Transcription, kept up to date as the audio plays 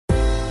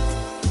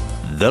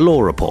The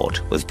Law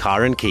Report with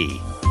Karen Key.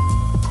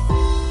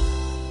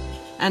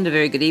 And a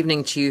very good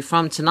evening to you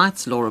from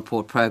tonight's Law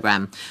Report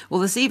programme. Well,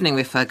 this evening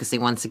we're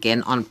focusing once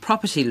again on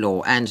property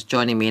law, and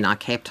joining me in our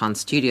Cape Town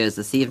studios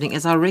this evening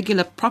is our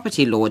regular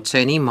property law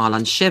attorney,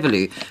 Marlon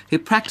Chevelu, who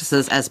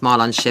practices as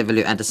Marlon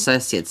Chevelu and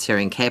Associates here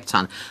in Cape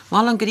Town.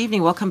 Marlon, good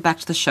evening. Welcome back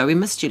to the show. We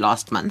missed you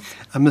last month.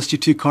 I missed you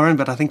too, Karen,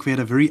 but I think we had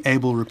a very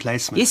able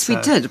replacement. Yes, we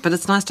did, but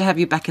it's nice to have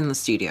you back in the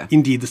studio.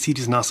 Indeed, the seat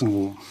is nice and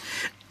warm.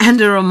 And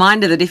a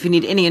reminder that if you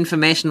need any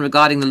information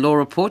regarding the Law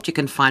Report, you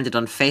can find it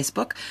on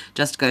Facebook.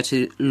 Just go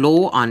to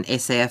Law on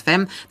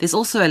SAFM. There's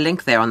also a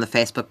link there on the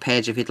Facebook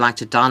page if you'd like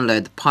to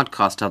download the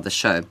podcast of the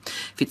show.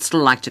 If you'd still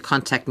like to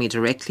contact me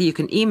directly, you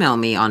can email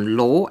me on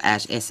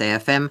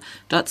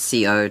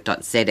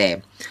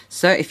law@safm.co.za.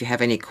 So if you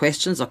have any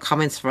questions or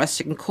comments for us,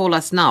 you can call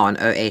us now on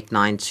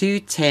 0892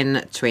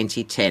 10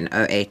 2010,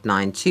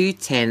 0892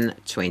 10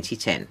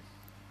 2010.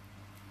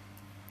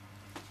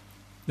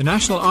 The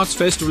National Arts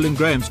Festival in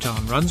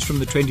Grahamstown runs from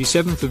the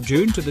 27th of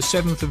June to the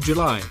 7th of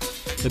July.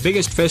 The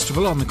biggest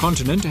festival on the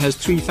continent has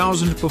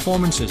 3,000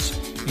 performances,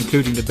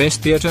 including the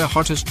best theatre,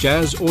 hottest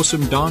jazz,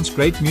 awesome dance,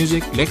 great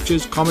music,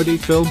 lectures, comedy,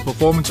 film,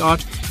 performance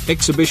art,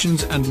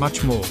 exhibitions and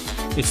much more.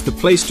 It's the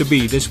place to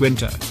be this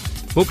winter.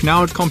 Book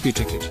now at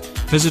CompuTicket.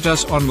 Visit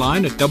us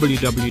online at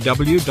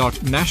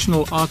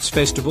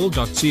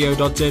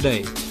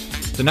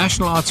www.nationalartsfestival.co.za. The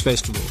National Arts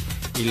Festival,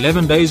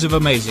 11 days of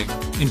amazing,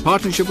 in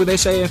partnership with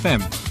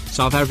SAFM,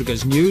 South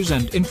Africa's news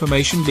and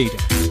information leader.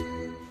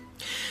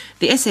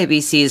 The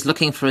SABC is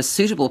looking for a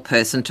suitable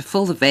person to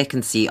fill the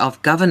vacancy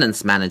of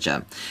governance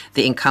manager.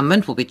 The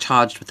incumbent will be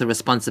charged with the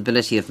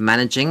responsibility of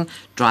managing,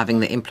 driving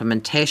the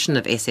implementation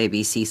of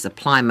SABC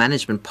supply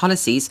management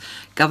policies,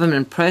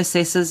 government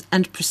processes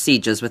and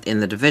procedures within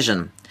the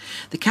division.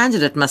 The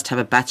candidate must have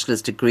a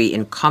bachelor's degree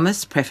in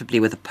commerce, preferably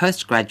with a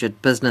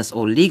postgraduate business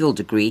or legal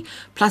degree,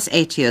 plus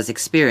 8 years'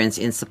 experience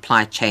in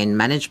supply chain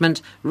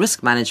management,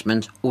 risk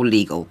management or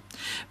legal.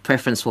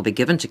 Preference will be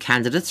given to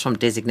candidates from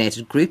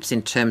designated groups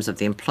in terms of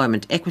the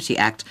Employment Equity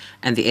Act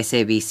and the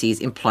SABC's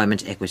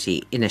Employment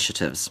Equity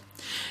Initiatives.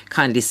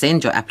 Kindly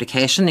send your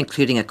application,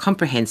 including a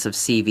comprehensive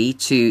CV,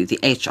 to the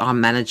HR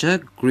Manager,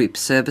 Group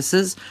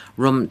Services,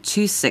 Room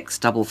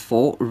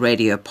 2644,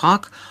 Radio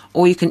Park,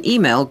 or you can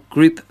email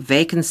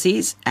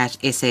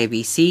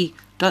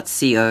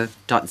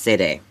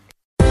groupvacancies@sabc.co.za.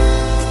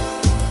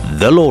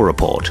 The Law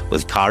Report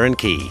with Karen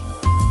Key.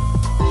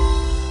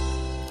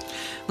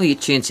 Well, you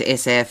tune to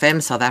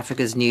SAFM, South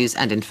Africa's news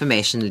and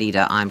information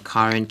leader. I'm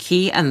Karen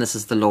Key, and this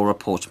is the Law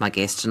Report. My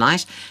guest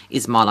tonight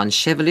is Marlon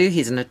Chevelu.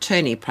 He's an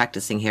attorney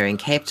practicing here in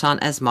Cape Town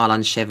as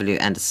Marlon Chevelu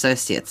and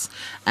Associates.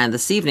 And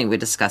this evening we're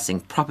discussing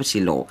property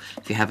law.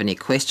 If you have any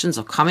questions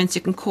or comments,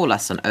 you can call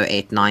us on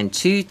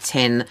 0892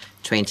 10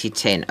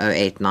 2010,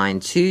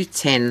 0892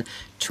 10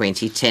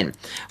 2010.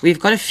 We've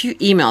got a few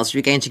emails.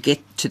 We're going to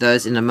get to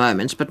those in a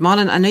moment. But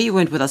Marlon, I know you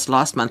weren't with us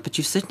last month, but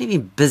you've certainly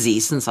been busy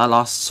since I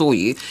last saw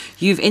you.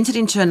 You've entered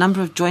into a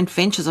number of joint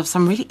ventures of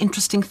some really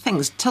interesting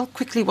things. Tell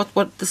quickly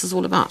what this is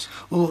all about.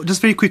 Well, just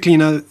very quickly,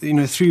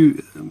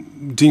 through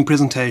doing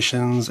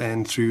presentations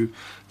and through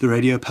the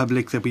radio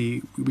public that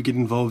we get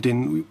involved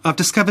in, I've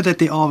discovered that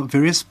there are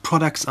various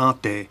products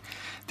out there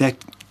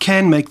that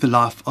can make the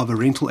life of a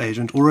rental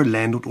agent or a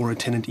landlord or a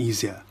tenant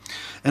easier.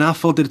 And I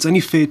felt that it's only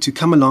fair to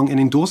come along and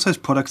endorse those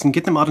products and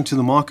get them out into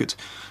the market.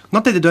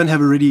 Not that they don't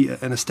have already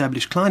an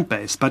established client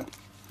base, but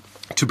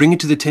to bring it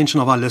to the attention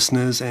of our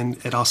listeners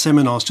and at our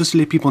seminars, just to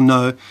let people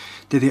know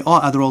that there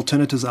are other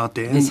alternatiers out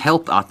there. There's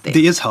help out there.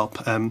 There is help.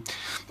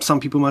 Some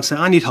people might say,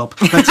 I need help.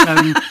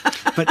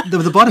 But, but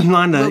the bottom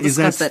line we'll is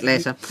discuss that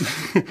later.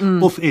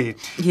 Off air,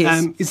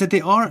 Yes. is that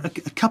there are a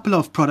couple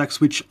of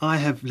products which I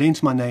have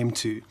lent my name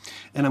to.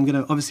 And I'm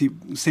going to obviously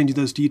send you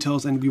those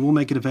details and we will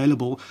make it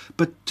available.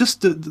 But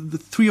just the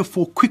three or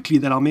four quickly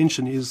that I'll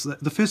mention is,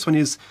 the first one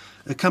is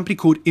a company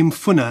called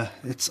Imfuna.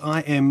 It's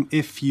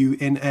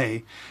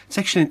IMFUNA. It's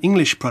actually an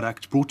English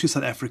product brought to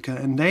South Africa,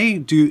 and they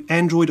do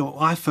Android or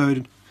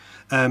iPhone.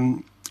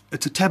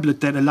 It's a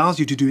tablet that allows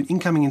you to do an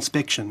incoming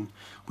inspection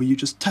where you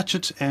just touch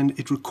it and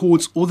it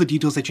records all the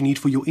details that you need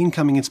for your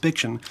incoming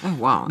inspection. Oh,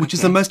 wow. Which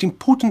is the most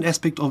important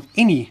aspect of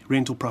any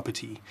rental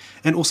property,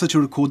 and also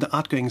to record the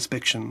outgoing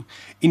inspection.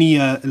 Any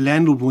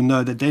landlord will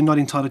know that they're not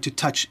entitled to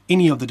touch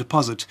any of the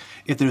deposit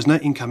if there is no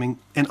incoming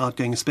and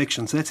outgoing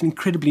inspection. So that's an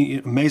incredibly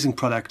amazing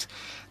product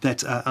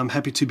that I'm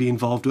happy to be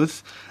involved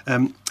with.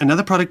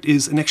 Another product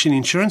is actually an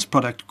insurance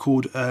product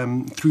called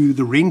through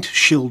the Rent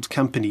Shield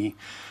company,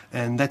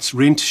 and that's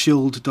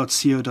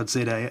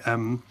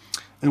rentshield.co.za.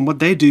 And what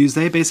they do is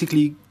they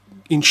basically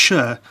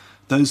insure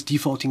those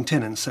defaulting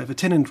tenants. So if a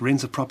tenant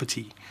rents a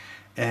property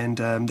and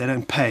they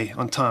don't pay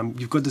on time,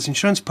 you've got this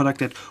insurance product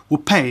that will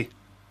pay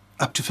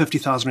up to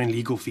 50,000 in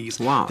legal fees.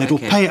 Wow, that will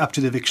pay up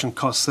to the eviction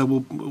costs. So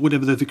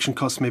whatever the eviction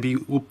costs may be,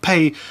 will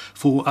pay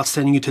for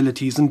outstanding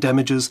utilities and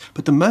damages.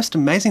 But the most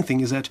amazing thing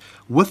is that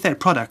with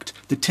that product,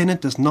 the tenant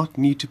does not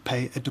need to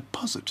pay a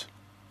deposit.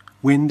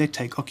 when they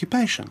take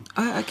occupation.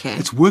 Oh, okay.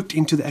 It's worked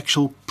into the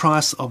actual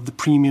price of the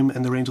premium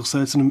and the rental,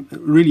 so it's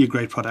really a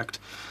great product.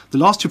 The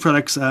last two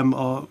products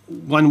are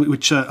one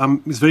which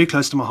is very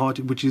close to my heart,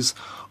 which is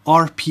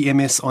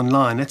RPMS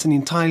Online. That's an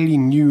entirely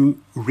new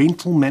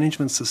rental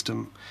management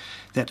system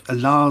that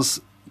allows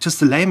just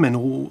the layman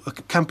or a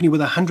company with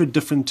 100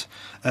 different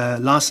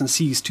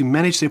licensees to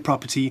manage their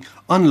property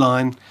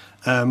online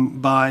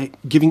by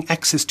giving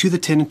access to the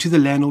tenant, to the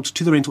landlord,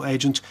 to the rental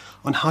agent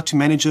on how to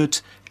manage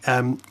it.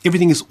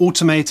 Everything is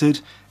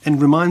automated and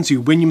reminds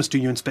you when you must do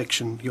your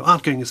inspection, your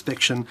outgoing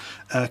inspection,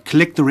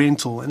 collect the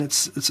rental, and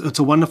it's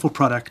a wonderful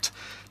product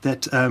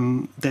that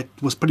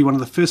was probably one of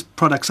the first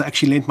products I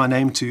actually lent my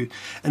name to.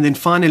 And then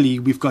finally,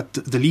 we've got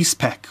the lease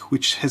pack,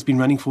 which has been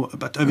running for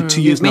about over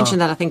 2 years now. You've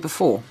mentioned that, I think,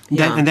 before.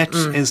 Yeah. And that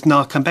has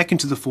now come back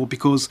into the fore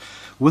because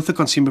with the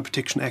Consumer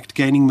Protection Act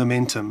gaining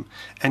momentum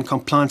and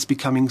compliance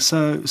becoming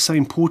so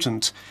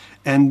important,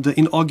 and the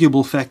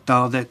inarguable fact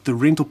now that the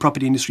rental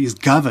property industry is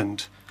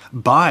governed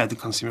by the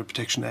Consumer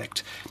Protection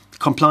Act,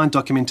 compliant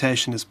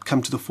documentation has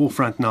come to the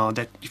forefront now,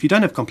 that if you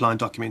don't have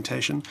compliant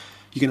documentation,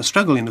 you're going to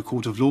struggle in the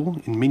court of law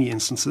in many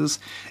instances,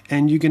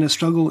 and you're going to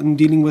struggle in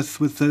dealing with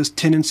those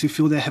tenants who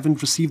feel they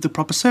haven't received the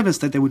proper service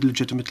that they would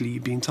legitimately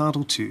be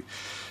entitled to.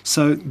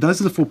 So those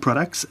are the 4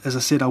 products. As I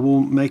said, I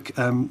will make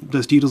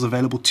those details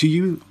available to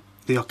you.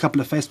 There are a couple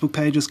of Facebook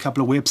pages, a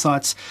couple of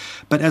websites.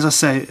 But as I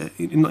say,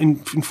 in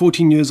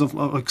 14 years of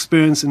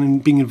experience and in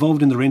being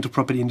involved in the rental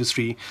property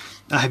industry,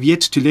 I have yet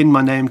to lend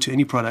my name to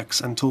any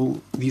products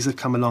until these have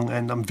come along.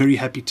 And I'm very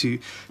happy to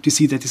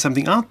see that there's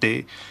something out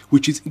there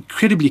which is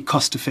incredibly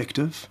cost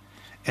effective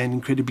and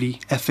incredibly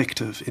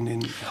effective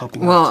in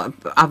helping out. Well,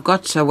 I've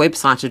got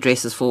website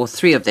addresses for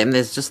 3 of them.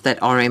 There's just that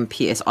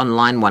RMPS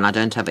Online one. I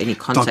don't have any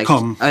contact.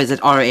 .com. Oh, is it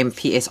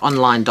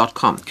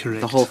rmpsonline.com?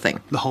 Correct. The whole thing?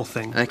 The whole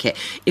thing. Okay.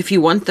 If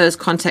you want those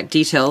contact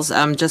details,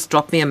 just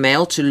drop me a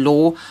mail to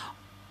law@safm.co.za,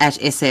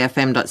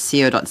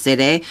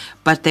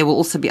 but they will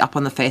also be up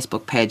on the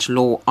Facebook page,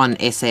 Law on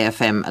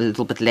SAFM, a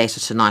little bit later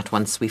tonight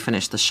once we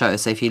finish the show.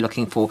 So if you're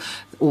looking for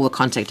all the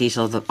contact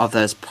details of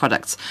those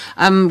products.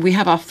 We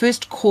have our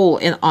first call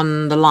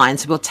on the line,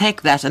 so we'll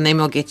take that and then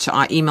we'll get to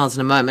our emails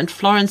in a moment.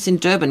 Florence in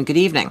Durban, good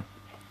evening.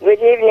 Good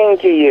evening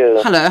to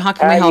you. Hello, how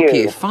can we help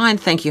you? Fine,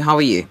 thank you. How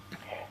are you?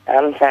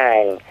 I'm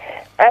fine.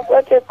 I've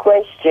got a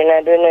question.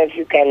 I don't know if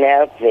you can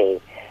help me.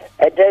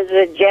 Does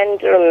the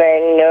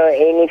gentleman know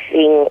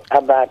anything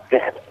about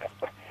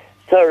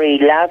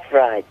life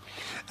rights?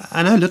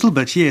 I know a little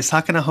bit, yes. How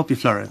can I help you,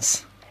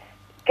 Florence?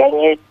 Can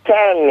you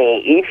tell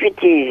me if it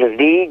is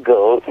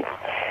legal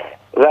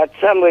that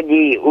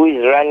somebody who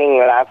is running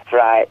life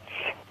rights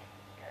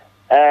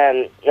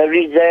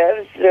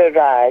reserves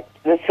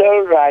the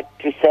sole right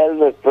to sell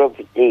the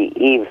property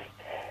if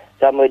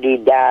somebody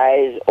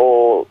dies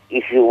or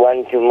if you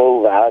want to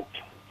move out,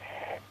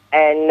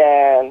 and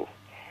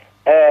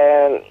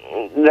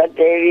that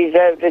they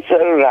reserve the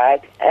sole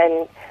right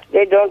and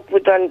they don't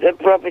put on the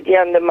property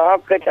on the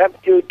market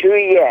up to 2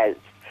 years,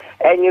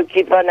 and you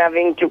keep on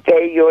having to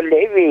pay your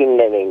levy in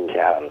the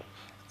meantime?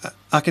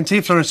 I can tell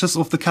you, Florence, just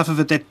off the cuff of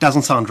it, that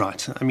doesn't sound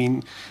right. I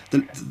mean,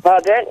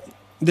 Pardon?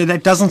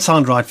 That doesn't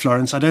sound right,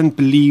 Florence. I don't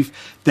believe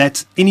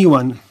that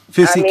anyone...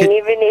 Firstly,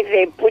 even if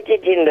they put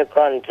it in the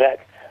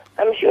contract,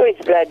 I'm sure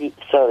it's bloody,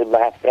 sorry,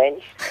 my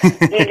French,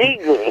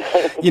 illegal.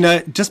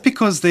 Just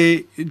because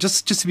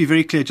just to be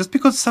very clear, just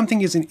because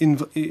something is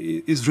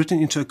written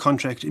into a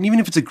contract, and even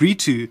if it's agreed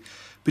to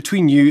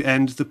between you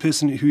and the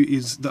person who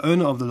is the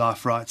owner of the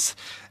life rights,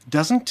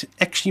 doesn't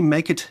actually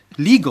make it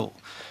legal.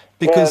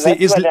 Because there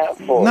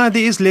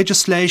is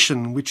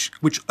legislation which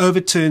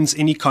overturns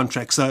any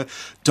contract. So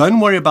don't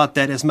worry about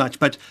that as much.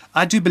 But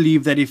I do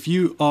believe that if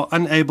you are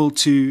unable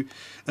to,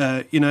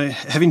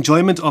 have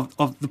enjoyment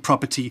of the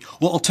property,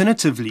 or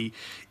alternatively,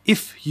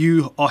 if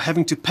you are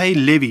having to pay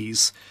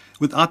levies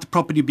without the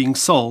property being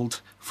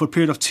sold for a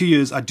period of 2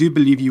 years, I do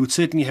believe you would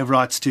certainly have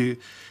rights to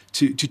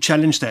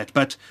challenge that.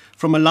 But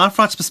from a life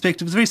rights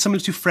perspective, it's very similar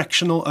to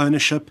fractional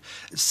ownership,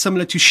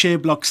 similar to share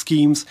block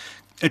schemes.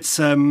 It's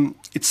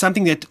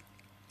something that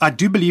I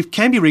do believe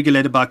can be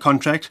regulated by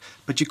contract,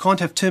 but you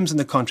can't have terms in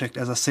the contract,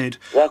 as I said.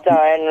 That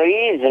are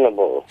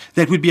unreasonable.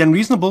 That would be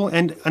unreasonable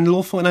and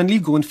unlawful and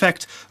illegal. In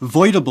fact,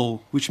 voidable,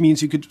 which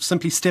means you could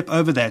simply step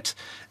over that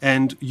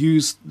and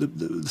use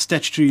the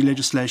statutory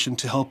legislation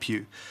to help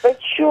you. But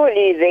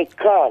surely they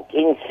can't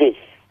insist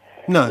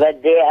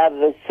that they have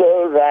the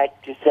sole right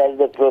to sell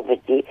the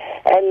property,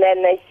 and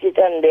then they sit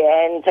on their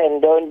hands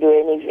and don't do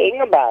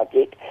anything about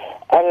it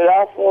and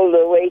laugh all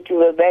the way to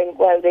the bank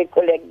while they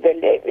collect the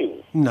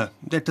levies. No,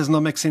 that does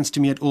not make sense to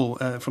me at all.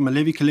 From a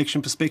levy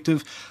collection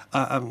perspective,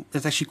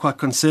 that's actually quite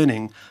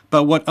concerning.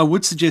 But what I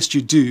would suggest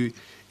you do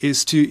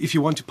is if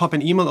you want to pop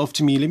an email off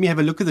to me, let me have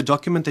a look at the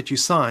document that you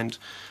signed.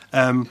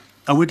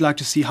 I would like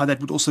to see how that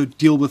would also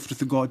deal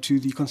with regard to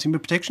the Consumer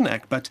Protection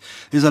Act. But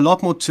there's a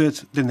lot more to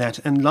it than that.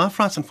 And life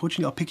rights,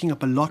 unfortunately, are picking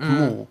up a lot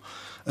more.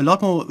 A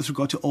lot more with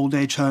regard to old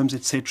age homes,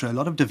 etc. A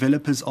lot of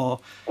developers are...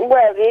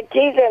 Well, it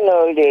is an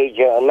old age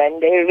home,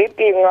 and they're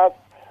ripping off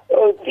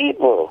old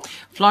people.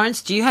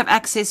 Florence, do you have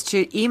access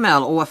to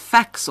email or a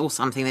fax or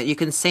something that you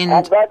can send?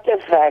 I've got a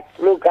fax.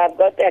 Look, I've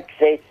got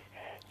access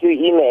to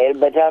email,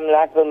 but I'm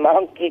like a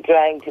monkey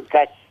trying to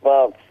catch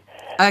sparks.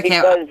 Okay.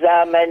 Because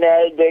I'm an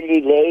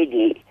elderly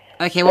lady.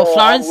 Okay, well, so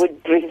Florence... I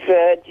would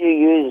prefer to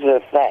use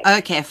the fax.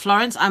 Okay,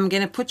 Florence, I'm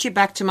going to put you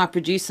back to my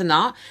producer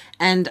now,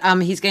 and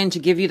he's going to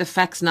give you the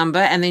fax number,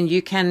 and then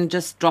you can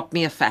just drop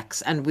me a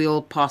fax, and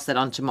we'll pass that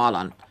on to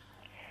Marlon.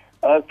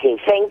 Okay,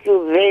 thank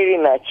you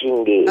very much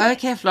indeed.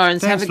 Okay,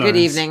 Florence, Thanks, have a good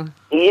evening.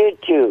 You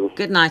too.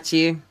 Good night to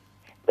you.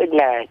 Good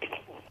night.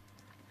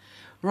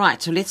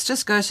 Right, so let's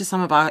just go to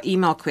some of our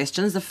email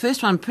questions. The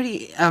first one,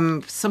 pretty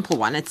simple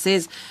one. It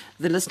says,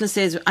 the listener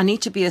says, I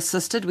need to be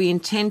assisted. We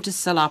intend to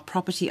sell our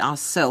property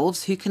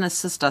ourselves. Who can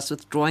assist us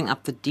with drawing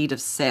up the deed of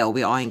sale?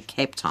 We are in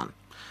Cape Town.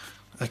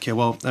 Okay,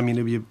 well, I mean,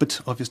 it'd be a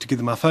bit obvious to give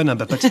them our phone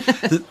number, but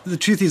the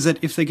truth is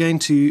that if they're going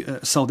to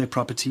sell their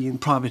property in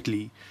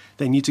privately,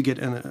 they need to get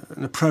an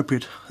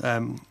appropriate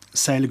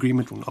sale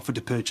agreement or an offer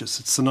to purchase.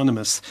 It's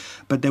synonymous,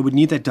 but they would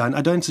need that done.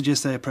 I don't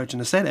suggest they approach an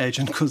estate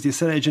agent because the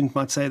estate agent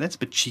might say that's a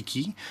bit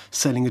cheeky,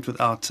 selling it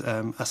without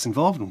us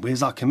involved, and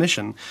where's our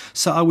commission?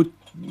 So I would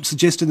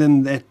suggest to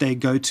them that they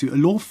go to a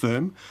law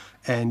firm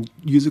and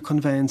use a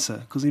conveyancer,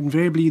 because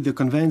invariably the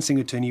conveyancing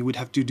attorney would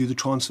have to do the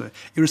transfer.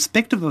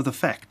 Irrespective of the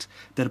fact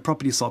that a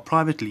property is sold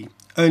privately,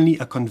 only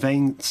a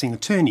conveyancing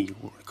attorney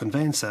or a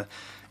conveyancer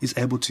is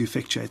able to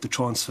effectuate the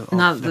transfer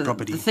of the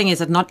property. The thing is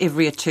that not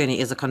every attorney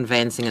is a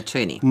conveyancing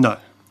attorney. No.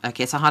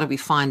 Okay, so how do we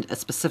find a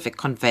specific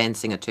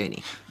conveyancing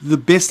attorney? The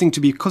best thing to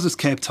be, because it's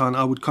Cape Town,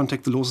 I would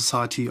contact the Law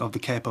Society of the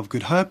Cape of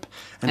Good Hope.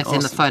 And That's in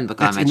the phone book,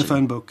 I imagine. It's in the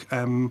phone book.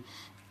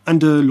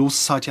 Under Law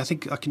Society, I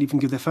think I can even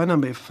give their phone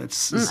number if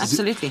it's...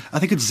 Absolutely. I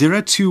think it's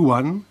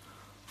 021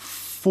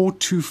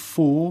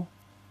 424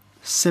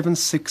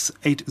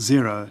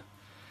 7680.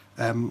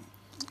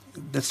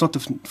 That's not the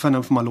phone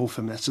number for my law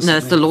firm. That's just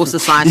it's the Law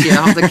Society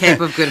of the Cape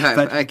of Good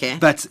Hope. Okay.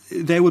 But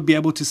they would be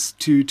able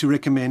to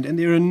recommend, and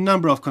there are a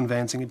number of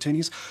conveyancing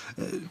attorneys.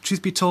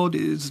 Truth be told,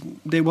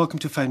 they're welcome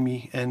to phone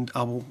me, and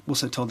I will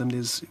also tell them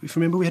if you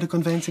remember, we had a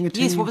conveyancing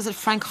attorney. Yes, what was it?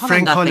 Frank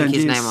Holland, I think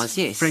his name was,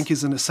 yes. Frank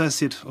is an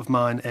associate of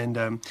mine and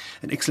an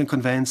excellent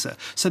conveyancer.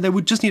 So they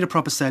would just need a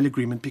proper sale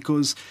agreement,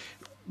 because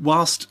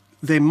whilst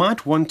they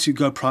might want to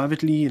go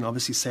privately and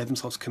obviously save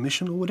themselves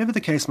commission or whatever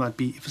the case might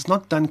be, if it's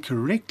not done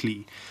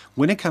correctly,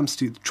 when it comes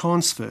to the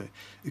transfer,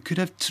 it could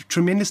have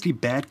tremendously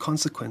bad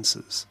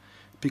consequences,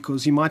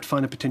 because you might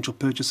find a potential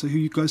purchaser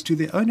who goes to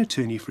their own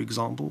attorney, for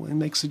example, and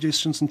makes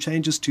suggestions and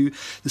changes to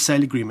the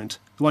sale agreement.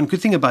 The one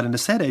good thing about an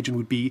estate agent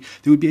would be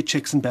there would be a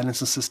checks and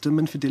balances system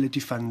and fidelity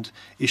fund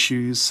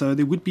issues, so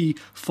there would be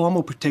far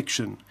more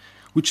protection,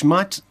 which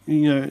might,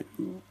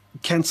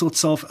 cancel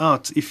itself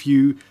out if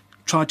you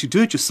try to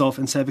do it yourself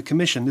and save a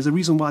commission. There's a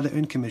reason why they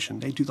earn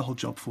commission. They do the whole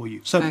job for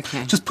you. So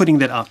just putting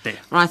that out there.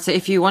 Right, so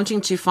if you're wanting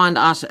to find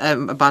out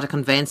about a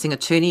conveyancing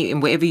attorney,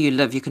 and wherever you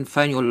live, you can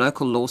phone your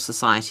local law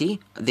society.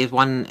 There's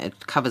one,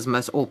 it covers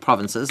all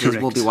provinces. Correct.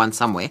 There will be one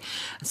somewhere.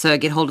 So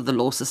get hold of the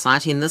law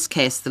society. In this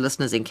case, the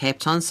listener's in Cape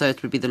Town, so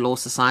it would be the Law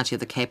Society of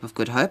the Cape of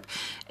Good Hope.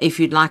 If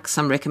you'd like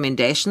some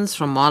recommendations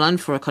from Marlon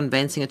for a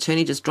conveyancing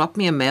attorney, just drop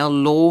me a mail,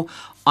 law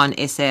at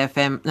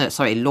safm.co.za,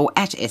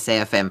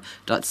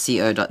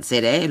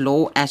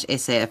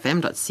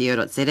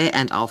 law@safm.co.za,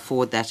 and I'll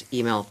forward that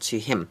email to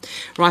him.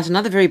 Right,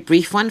 another very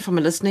brief one from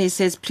a listener. He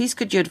says, please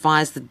could you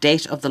advise the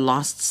date of the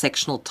last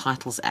Sectional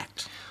Titles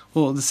Act?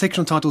 Well, the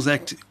Sectional Titles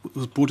Act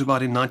was brought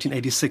about in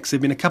 1986. There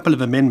have been a couple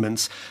of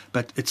amendments,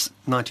 but it's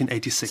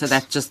 1986. So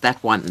that's just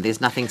that one. There's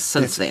nothing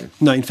since then?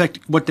 No, in fact,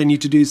 what they need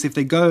to do is if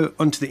they go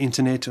onto the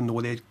internet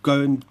or they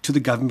go to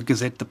the Government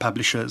Gazette, the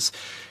publishers,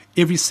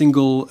 every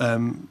single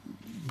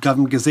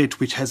Government Gazette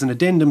which has an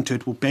addendum to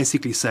it will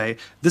basically say,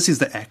 this is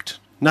the Act.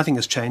 Nothing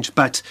has changed,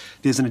 but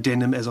there's an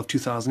addendum as of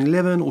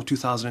 2011 or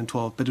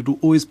 2012, but it will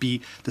always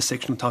be the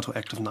Sectional Title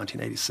Act of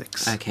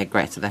 1986. Okay,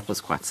 great. So that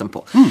was quite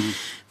simple.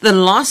 The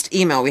last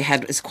email we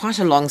had is quite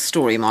a long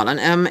story,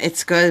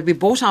 Marlon. We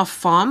bought our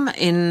farm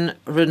in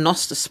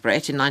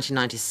Renosterspruit in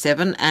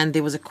 1997, and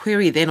there was a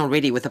query then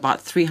already with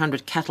about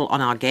 300 cattle on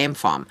our game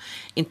farm.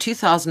 In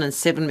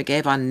 2007, we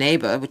gave our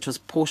neighbour, which was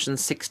portion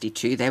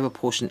 62, they were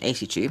portion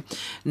 82,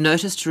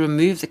 notice to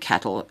remove the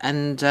cattle,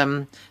 and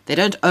they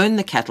don't own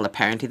the cattle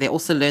apparently. They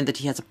also learned that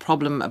he has a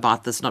problem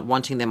about this, not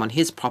wanting them on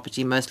his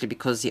property, mostly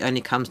because he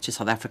only comes to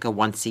South Africa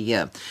once a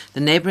year.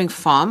 The neighbouring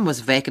farm was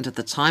vacant at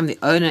the time. The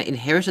owner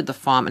inherited the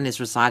farm and is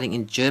residing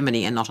in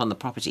Germany and not on the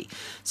property.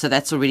 So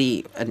that's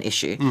already an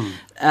issue.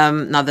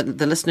 Now,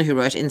 the listener who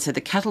wrote in said,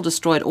 the cattle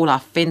destroyed all our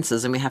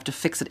fences and we have to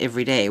fix it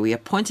every day. We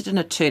appointed an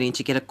attorney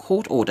to get a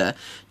court order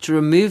to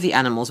remove the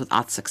animals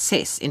without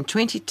success. In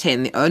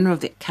 2010, the owner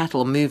of the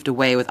cattle moved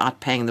away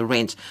without paying the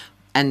rent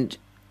and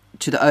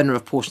to the owner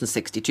of portion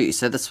 62.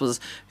 So this was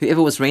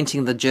whoever was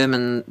renting the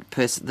German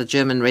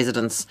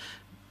residents'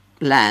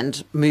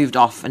 land moved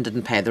off and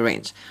didn't pay the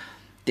rent.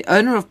 The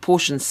owner of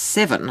portion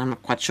 7, I'm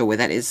not quite sure where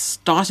that is,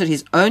 started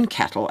his own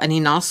cattle, and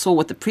he now saw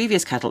what the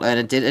previous cattle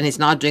owner did, and he's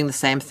now doing the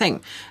same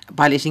thing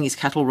by letting his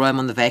cattle roam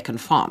on the vacant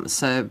farm.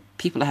 So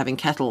people are having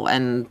cattle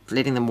and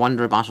letting them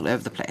wander about all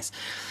over the place.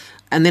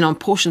 And then on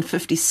portion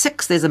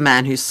 56, there's a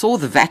man who saw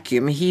the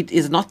vacuum. He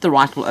is not the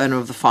rightful owner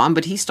of the farm,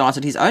 but he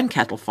started his own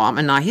cattle farm,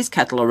 and now his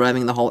cattle are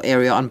roaming the whole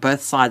area on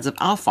both sides of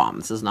our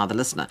farm. This is now the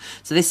listener.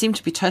 So they seem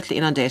to be totally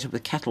inundated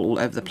with cattle all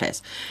over the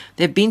place.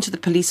 They've been to the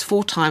police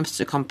 4 times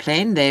to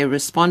complain. They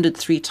responded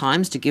 3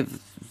 times to give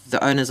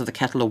the owners of the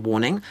cattle a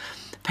warning.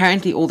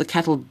 Apparently, all the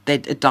cattle,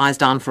 it dies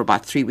down for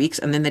about 3 weeks,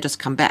 and then they just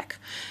come back.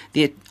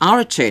 Our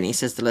attorney,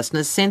 says the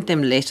listeners, sent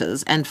them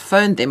letters and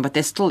phoned them, but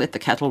they still let the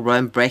cattle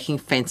roam, breaking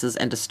fences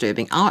and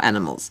disturbing our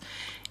animals.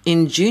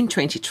 In June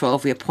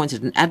 2012, we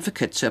appointed an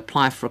advocate to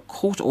apply for a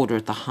court order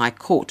at the High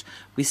Court.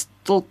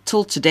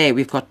 Till today,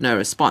 we've got no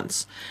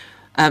response.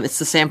 It's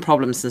the same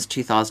problem since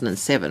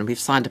 2007. We've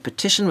signed a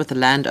petition with the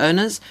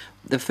landowners.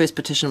 The first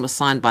petition was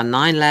signed by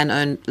 9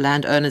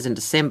 landowners in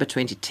December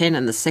 2010,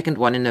 and the second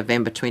one in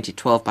November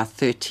 2012 by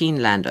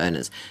 13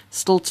 landowners.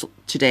 Still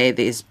today,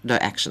 there is no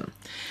action.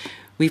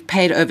 We've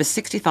paid over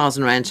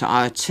 60,000 rand to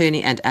our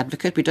attorney and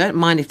advocate. We don't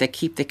mind if they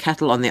keep their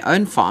cattle on their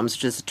own farms,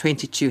 which is a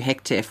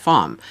 22-hectare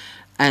farm.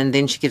 And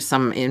then she gives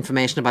some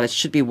information about it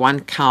should be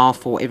 1 cow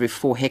for every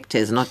 4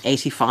 hectares, not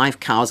 85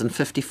 cows and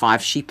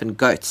 55 sheep and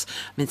goats.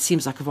 I mean, it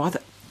seems like rather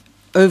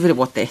over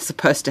what they're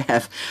supposed to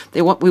have.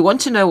 We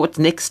want to know what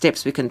next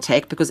steps we can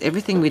take, because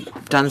everything we've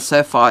done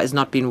so far has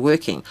not been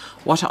working.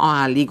 What are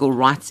our legal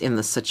rights in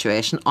this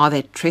situation? Are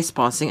they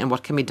trespassing, and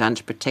what can be done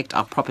to protect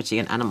our property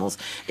and animals?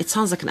 It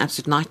sounds like an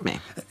absolute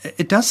nightmare.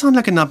 It does sound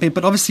like a nightmare,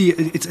 but obviously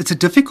it's a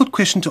difficult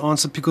question to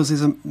answer because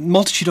there's a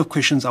multitude of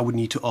questions I would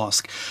need to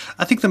ask.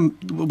 I think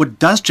what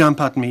does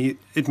jump at me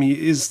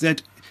is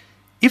that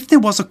if there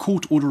was a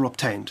court order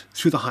obtained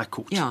through the High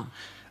Court,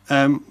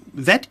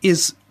 that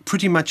is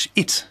pretty much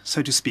it,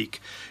 so to speak.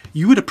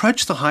 You would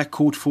approach the High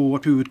Court for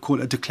what we would call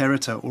a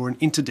declarator or an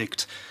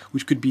interdict,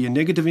 which could be a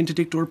negative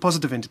interdict or a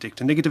positive interdict.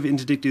 A negative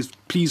interdict is,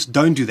 please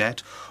don't do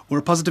that, or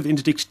a positive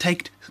interdict,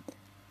 take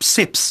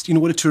steps in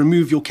order to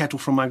remove your cattle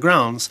from my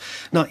grounds.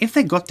 Now, if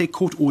they got their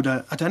court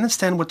order, I don't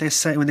understand what they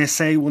say when they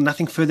say, well,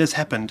 nothing further has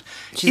happened.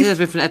 She says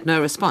we've had no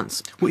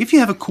response. Well, if you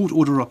have a court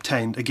order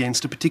obtained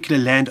against a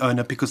particular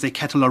landowner because their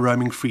cattle are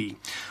roaming free,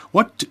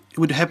 what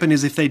would happen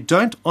is if they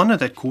don't honour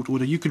that court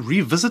order, you could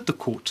revisit the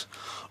court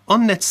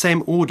on that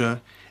same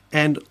order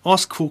and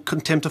ask for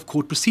contempt of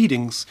court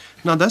proceedings.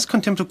 Now, those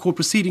contempt of court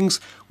proceedings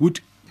would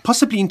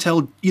possibly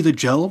entail either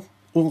jail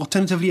or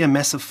alternatively a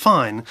massive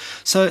fine.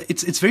 So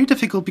it's very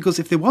difficult, because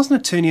if there was an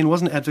attorney and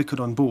was an advocate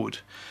on board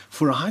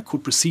for a High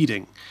Court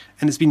proceeding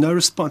and there's been no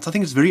response, I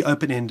think it's very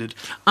open-ended.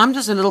 I'm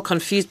just a little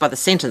confused by the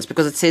sentence,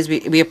 because it says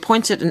we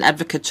appointed an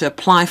advocate to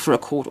apply for a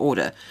court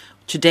order.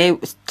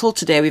 Till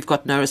today, we've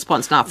got no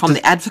response. Now, from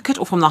the advocate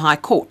or from the High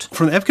Court?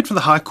 From the advocate for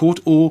the High Court,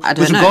 or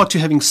with regard to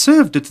having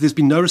served it, there's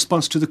been no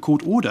response to the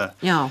court order.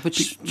 Yeah,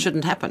 which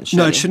shouldn't happen,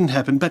 surely. No, it shouldn't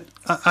happen. But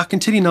I can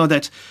tell you now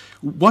that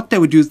what they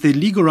would do is their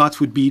legal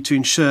rights would be to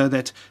ensure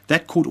that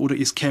that court order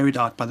is carried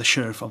out by the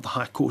sheriff of the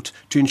High Court,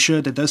 to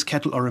ensure that those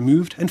cattle are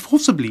removed, and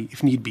forcibly,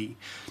 if need be.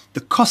 The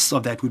costs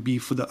of that would be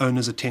for the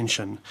owner's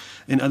attention.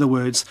 In other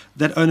words,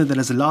 that owner that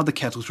has allowed the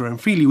cattle to roam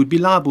freely would be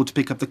liable to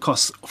pick up the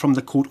costs from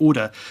the court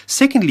order.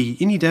 Secondly,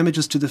 any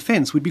damages to the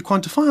fence would be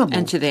quantifiable.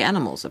 And to their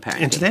animals,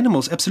 apparently. And to the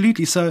animals,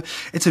 absolutely. So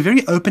it's a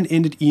very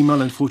open-ended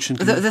email,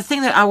 unfortunately. The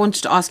thing that I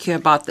wanted to ask you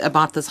about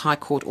this High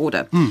Court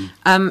order,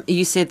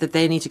 you said that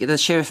the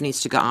sheriff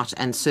needs to go out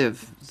and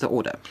serve the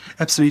order.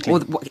 Absolutely.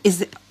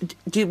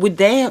 Would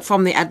they,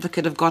 from the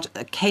advocate, have got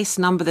a case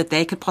number that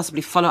they could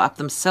possibly follow up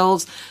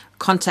themselves,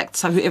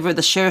 contact whoever,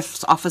 the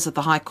sheriff's office at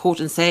the High Court,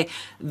 and say,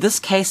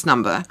 this case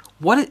number,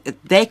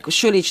 they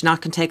surely now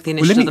can take the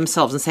initiative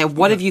themselves and say,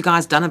 what have you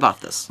guys done about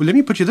this? Well, let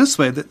me put you this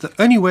way, that the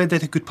only way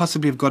that it could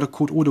possibly have got a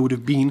court order would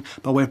have been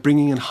by way of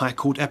bringing in a High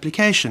Court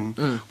application,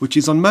 which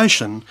is on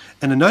motion,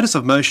 and a notice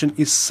of motion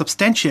is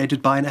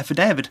substantiated by an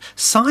affidavit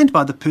signed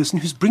by the person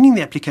who's bringing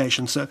the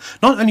application. So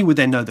not only would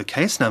they know the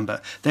case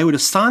number, they would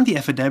have signed the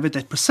affidavit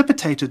that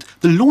precipitated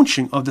the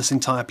launching of this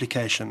entire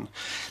application.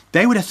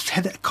 They would have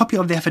had a copy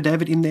of the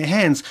affidavit in their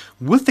hands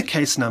with the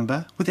case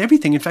number, with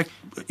everything. In fact,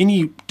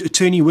 any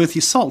attorney worth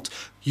his salt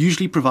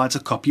usually provides a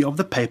copy of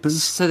the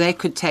papers. So they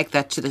could take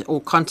that or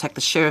contact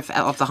the sheriff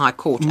of the High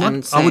Court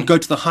and say... I would go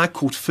to the High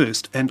Court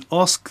first and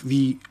ask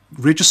the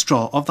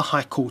registrar of the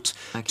High Court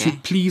to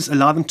please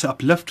allow them to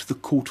uplift the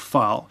court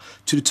file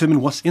to determine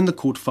what's in the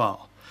court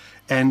file.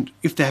 And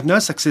if they have no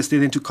success, they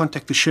then to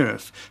contact the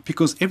sheriff,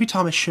 because every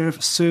time a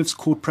sheriff serves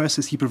court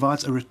process, he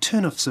provides a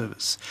return of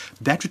service.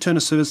 That return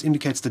of service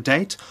indicates the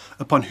date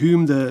upon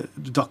whom the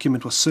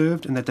document was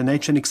served, and that the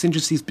nature and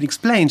exigency has been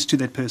explained to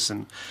that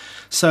person.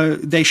 So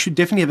they should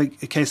definitely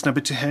have a case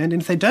number to hand.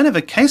 And if they don't have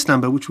a case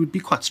number, which would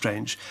be quite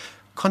strange,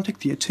 contact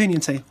the attorney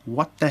and say,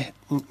 what the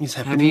hell is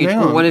happening going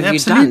on? What have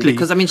Absolutely. you done?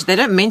 Because, I mean, they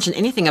don't mention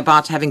anything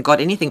about having got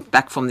anything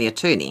back from the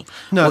attorney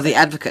or the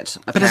advocate,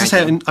 apparently. But as I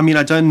say, I mean,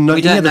 I don't know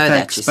any of the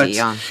facts,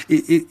 that,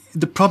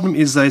 the problem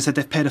is, though, is that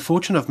they've paid a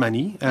fortune of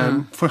money.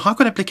 For a High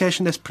Court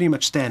application, that's pretty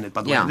much standard,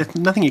 by the way. There's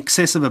nothing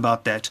excessive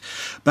about that.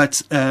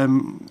 But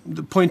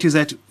the point is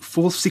that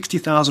for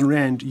 60,000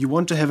 Rand, you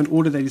want to have an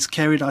order that is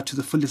carried out to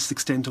the fullest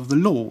extent of the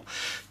law.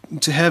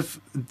 To have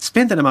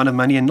spent that amount of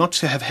money and not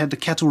to have had the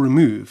cattle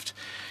removed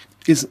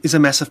is a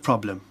massive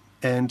problem.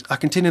 And I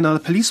can tell you now the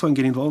police won't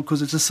get involved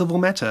because it's a civil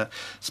matter.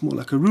 It's more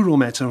like a rural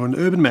matter or an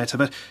urban matter.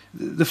 But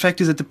the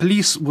fact is that the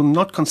police will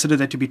not consider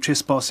that to be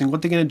trespassing.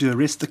 What they're going to do,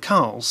 arrest the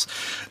cows.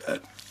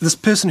 This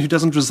person who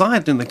doesn't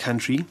reside in the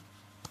country,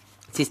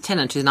 it's his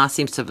tenant who now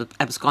seems to have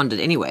absconded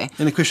anyway.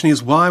 And the question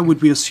is, why would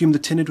we assume the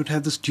tenant would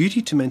have this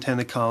duty to maintain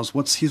the cows?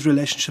 What's his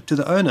relationship to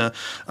the owner?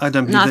 I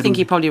don't believe No, I think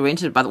he probably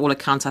rented it. By all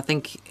accounts, I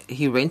think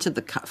he rented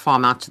the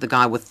farm out to the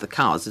guy with the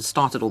cows. It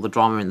started all the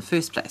drama in the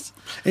first place.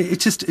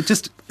 It's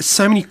just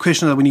so many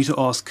questions that we need to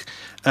ask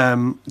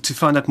to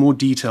find out more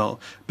detail.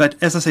 But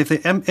as I say, if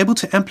they're able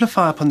to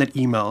amplify upon that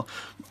email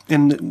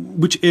and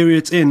which area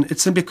it's in,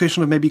 it's simply a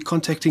question of maybe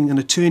contacting an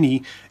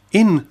attorney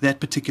in that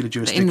particular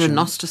jurisdiction. In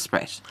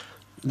Renosterspruit.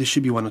 There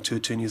should be one or two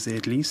attorneys there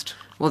at least.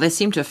 Well, they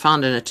seem to have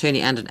found an attorney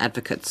and an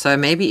advocate. So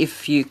maybe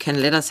if you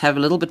can let us have a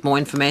little bit more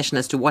information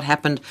as to what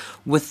happened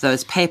with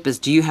those papers.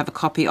 Do you have a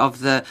copy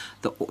of the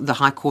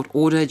High Court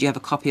order? Do you have a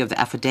copy of the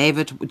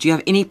affidavit? Do you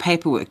have any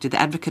paperwork? Did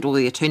the advocate or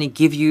the attorney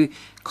give you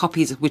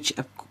copies of which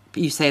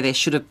you say they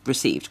should have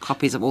received,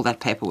 copies of all that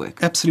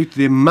paperwork?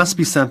 Absolutely. There must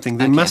be something.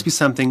 There must be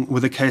something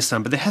with a case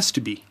number. There has to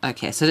be.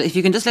 Okay. So if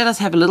you can just let us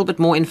have a little bit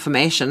more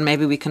information,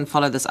 maybe we can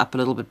follow this up a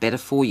little bit better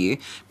for you.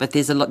 But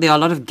there are a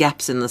lot of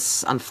gaps in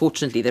this,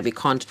 unfortunately, that we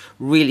can't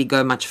really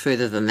go much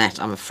further than that,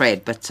 I'm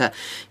afraid. But,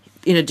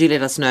 do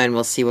let us know and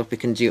we'll see what we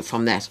can do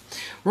from that.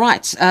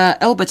 Right.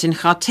 Albert in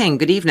Gauteng,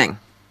 good evening.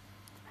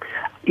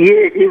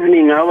 Yeah,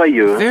 evening. How are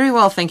you? Very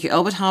well, thank you.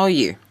 Albert, how are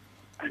you?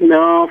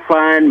 No,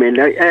 fine, man.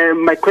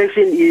 My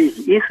question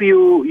is, if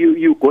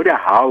you got a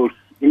house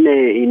in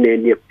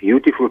a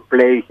beautiful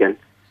place and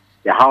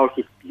the house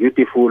is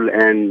beautiful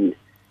and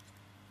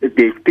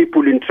there's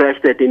people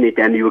interested in it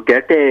and you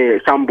get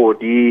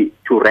somebody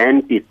to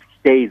rent it,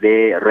 stay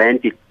there,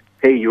 rent it,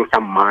 pay you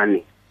some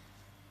money,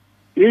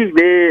 is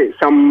there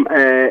some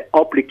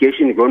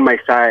obligation on my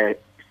side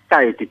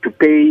to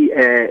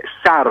pay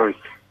SARS,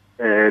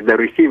 the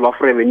receive of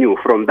revenue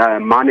from the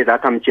money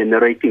that I'm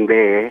generating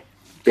there?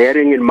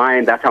 Bearing in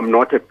mind that I'm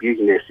not a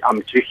business,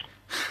 I'm just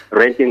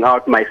renting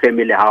out my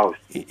family house.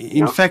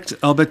 In fact,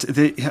 Albert,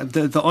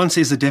 the answer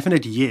is a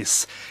definite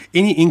yes.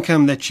 Any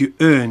income that you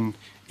earn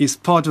is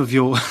part of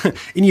your,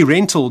 any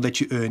rental that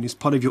you earn is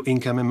part of your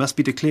income and must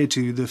be declared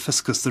to the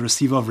fiscus, the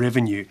receiver of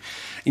revenue.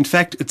 In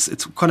fact,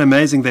 it's quite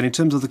amazing that in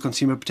terms of the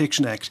Consumer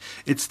Protection Act,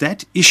 it's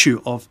that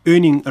issue of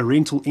earning a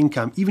rental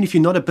income, even if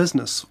you're not a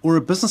business or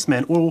a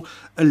businessman or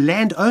a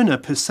landowner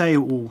per se,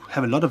 or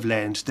have a lot of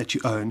land that you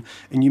own,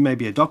 and you may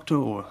be a doctor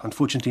or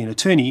unfortunately an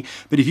attorney,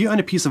 but if you own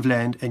a piece of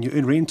land and you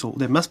earn rental,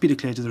 that must be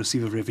declared to the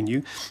receiver of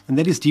revenue, and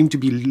that is deemed to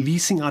be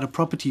leasing out a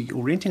property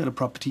or renting out a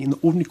property in the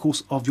ordinary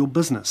course of your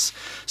business.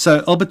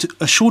 So, Albert,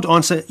 a short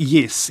answer,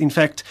 yes. In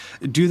fact,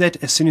 do that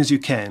as soon as you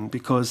can,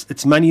 because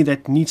it's money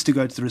that needs to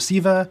go to the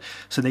receiver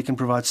so they can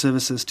provide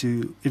services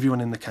to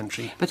everyone in the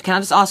country. But can I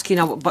just ask you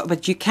now,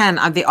 but you can,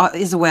 there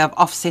is a way of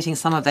offsetting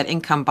some of that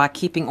income by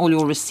keeping all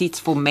your receipts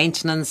for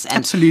maintenance, and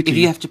absolutely. If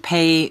you have to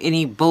pay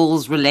any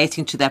bills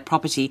relating to that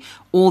property,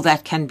 all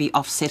that can be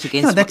offset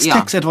against. No, that's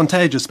tax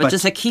advantageous. But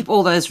just keep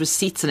all those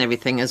receipts and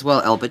everything as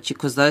well, Albert,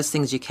 because those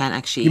things you can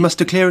actually... You must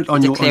declare it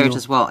on declare your it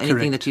as well, anything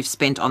correct. that you've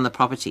spent on the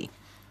property.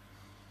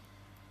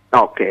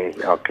 Okay.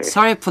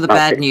 Sorry for the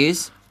bad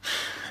news.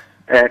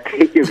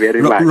 Thank you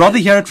very much. Rather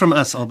hear it from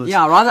us, Albert.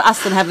 Yeah, rather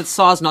us than have it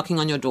SARS knocking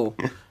on your door.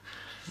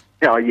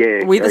 Oh,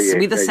 yeah. We're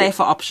the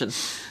safer option.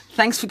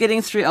 Thanks for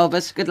getting through,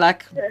 Albert. Good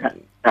luck.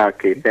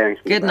 Okay,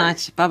 thanks. Good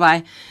night.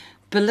 Bye-bye.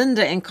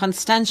 Belinda in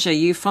Constantia,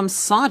 you from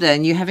SADA,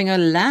 and you're having a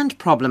land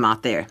problem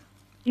out there.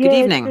 Good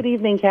evening. Good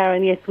evening,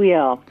 Karen. Yes, we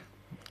are.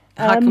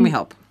 How can we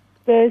help?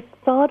 The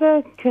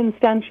SADA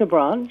Constantia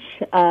branch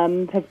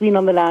has been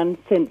on the land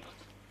since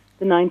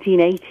the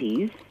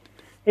 1980s.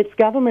 It's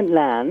government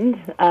land,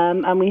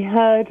 and we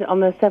heard on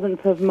the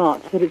 7th of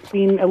March that it's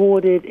been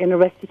awarded in a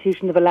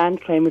restitution of a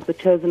land claim as the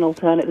chosen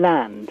alternate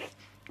land.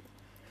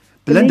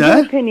 Belinda? The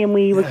legal opinion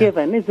we were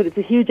given is that it's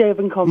a huge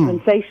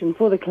overcompensation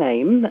for the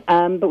claim,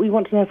 but we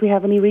want to know if we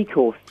have any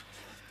recourse.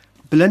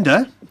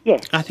 Belinda?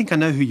 Yes. I think I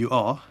know who you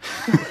are.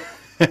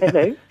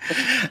 Hello.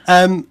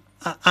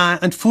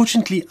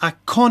 Unfortunately, I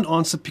can't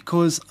answer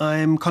because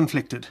I'm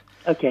conflicted.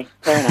 Okay,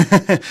 fair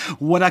enough.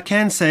 What I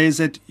can say is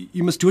that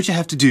you must do what you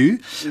have to do.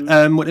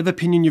 Whatever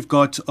opinion you've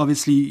got,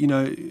 obviously,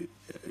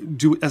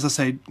 do, as I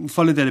say,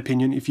 follow that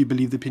opinion if you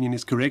believe the opinion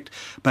is correct.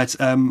 But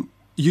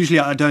usually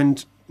I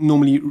don't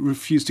normally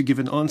refuse to give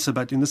an answer,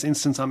 but in this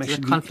instance, I'm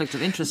actually... a conflict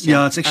of interest.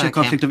 Yeah, it's actually a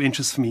conflict of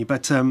interest for me.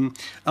 But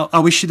I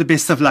wish you the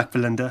best of luck,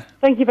 Belinda.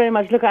 Thank you very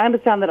much. Look, I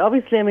understand that.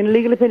 Obviously, I mean,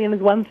 legal opinion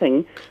is one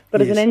thing,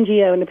 but as an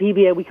NGO and a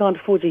PBO, we can't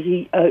afford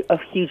a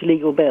huge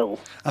legal bill.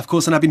 Of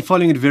course, and I've been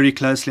following it very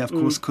closely, of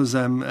course, because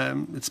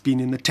it's been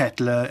in the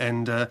Tatler,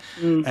 and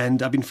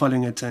I've been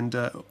following it. And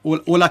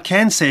all I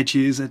can say to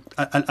you is that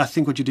I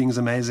think what you're doing is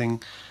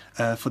amazing.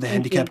 For the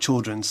handicapped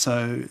children.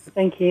 So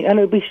thank you. And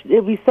it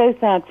would be so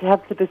sad to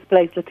have to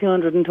displace the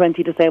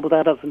 220 disabled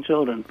adults and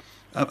children.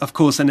 Of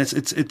course, and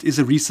it is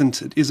a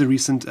recent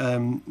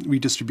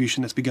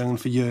redistribution that's been going on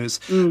for years.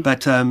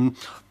 But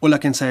all I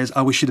can say is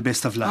I wish you the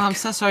best of luck. Oh, I'm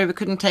so sorry we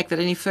couldn't take that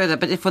any further.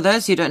 But for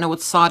those who don't know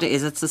what SADA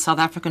is, it's the South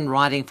African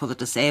Riding for the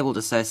Disabled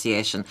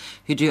Association,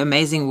 who do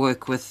amazing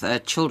work with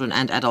children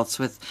and adults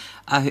with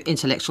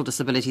intellectual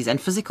disabilities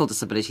and physical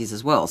disabilities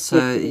as well.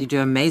 So you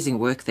do amazing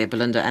work there,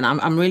 Belinda. And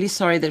I'm really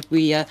sorry that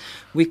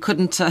we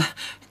couldn't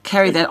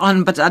carry that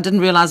on, but I didn't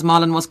realize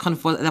Marlon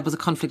that was a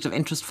conflict of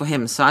interest for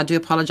him. So I do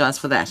apologize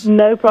for that.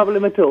 No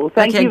problem at all.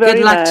 Thank you very much.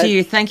 Good luck to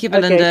you. Thank you,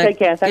 Belinda. Okay, take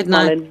care. Thanks, good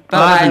night. Marlon.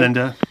 Bye,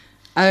 Belinda.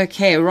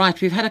 Okay,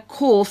 right. We've had a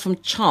call from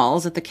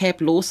Charles at the Cape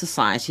Law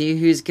Society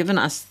who's given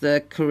us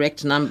the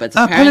correct number. It's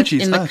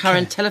apologies. In the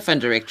current telephone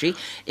directory.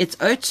 It's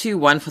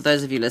 021 for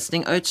those of you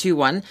listening.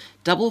 021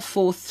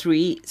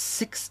 443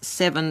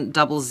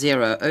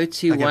 6700.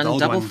 021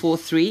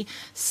 443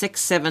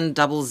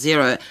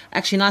 6700.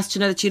 Actually, nice to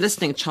know that you're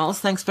listening, Charles.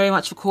 Thanks very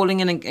much for calling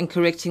in and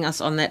correcting us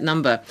on that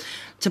number.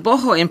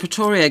 Teboho in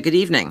Pretoria, good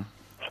evening.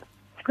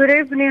 Good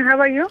evening. How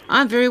are you?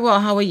 I'm very well.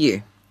 How are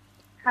you?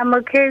 I'm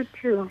okay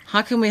too.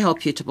 How can we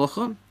help you,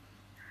 Teboho?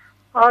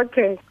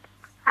 Okay.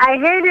 I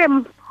had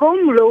a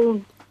home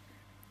loan.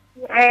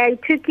 I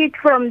took it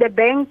from the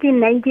bank in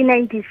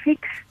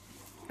 1996.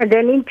 And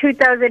then in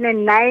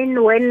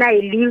 2009, when I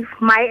leave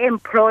my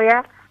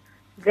employer,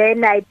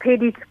 then I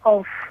paid it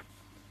off.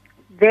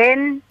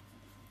 Then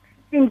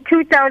in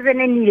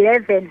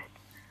 2011,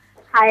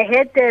 I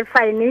had a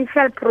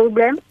financial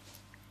problem.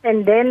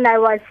 And then I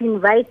was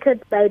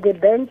invited by the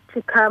bank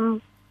to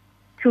come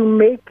to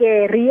make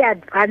a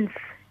re-advance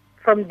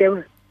from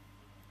the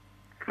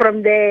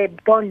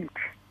bond.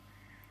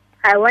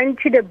 I went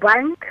to the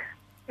bank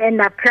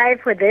and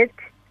applied for that.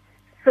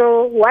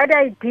 So what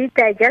I did,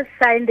 I just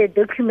signed the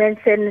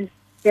documents and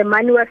the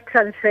money was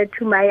transferred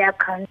to my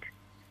account.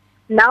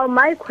 Now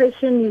my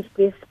question is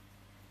this: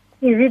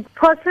 is it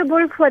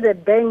possible for the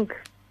bank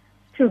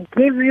to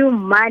give you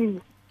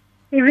money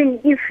even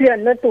if you are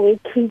not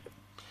working?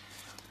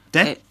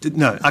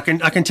 No, I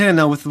can tell you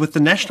now, with the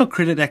National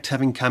Credit Act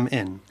having come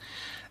in,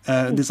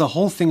 there's a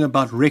whole thing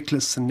about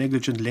reckless and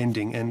negligent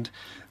lending, and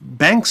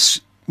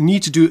banks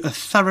need to do a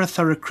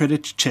thorough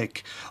credit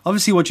check.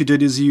 Obviously, what you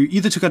did is you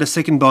either took out a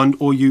second bond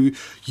or you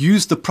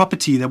used the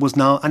property that was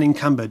now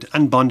unencumbered,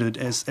 unbonded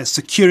as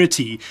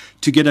security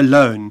to get a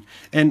loan.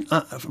 And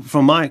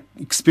from my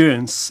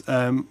experience,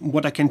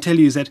 what I can tell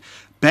you is that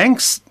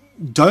banks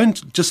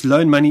don't just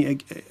loan money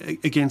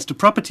against a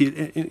property.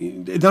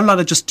 They're not allowed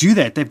to just do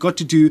that. They've got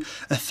to do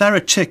a thorough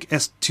check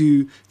as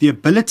to the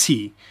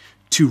ability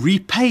to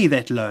repay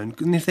that loan.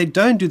 And if they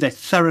don't do that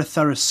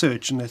thorough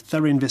search and a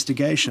thorough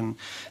investigation,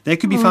 they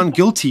could be found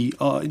guilty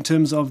in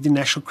terms of the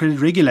National Credit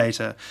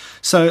Regulator.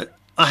 So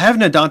I have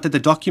no doubt that the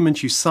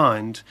document you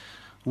signed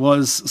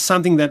was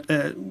something that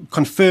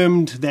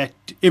confirmed that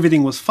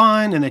everything was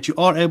fine and that you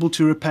are able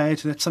to repay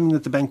it. That's something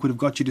that the bank would have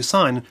got you to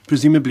sign,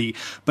 presumably.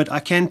 But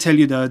I can tell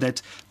you, though,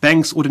 that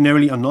banks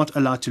ordinarily are not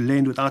allowed to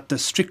lend without the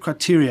strict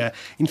criteria.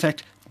 In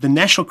fact, the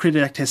National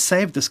Credit Act has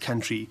saved this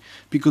country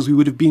because we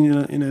would have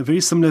been in a very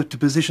similar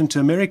position to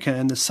America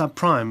and the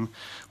subprime,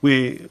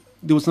 where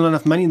there was not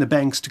enough money in the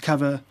banks to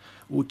cover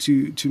or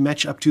to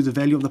match up to the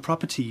value of the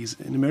properties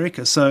in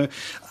America. So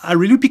I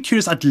really would be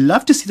curious. I'd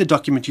love to see the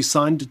document you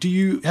signed. Do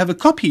you have a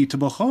copy,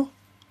 Teboho?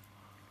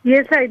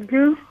 Yes, I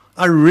do.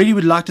 I really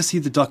would like to see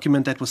the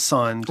document that was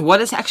signed. What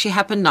has actually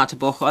happened now,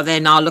 Teboho? Are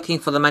they now looking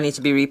for the money to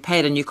be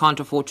repaid and you can't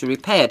afford to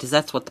repay it? Is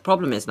that what the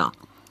problem is now?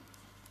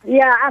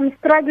 Yeah, I'm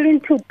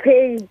struggling to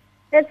pay.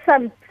 At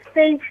some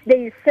stage,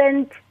 they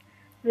sent,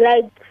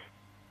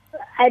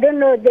 I don't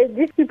know,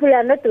 these people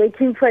are not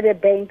working for the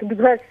bank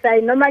because I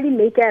normally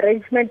make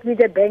arrangement with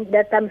the bank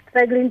that I'm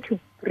struggling to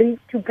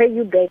pay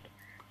you back.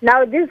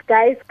 Now these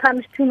guys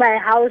comes to my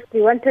house.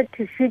 They wanted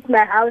to shoot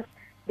my house.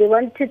 They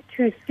wanted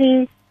to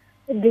see,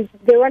 they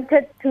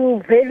wanted to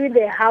value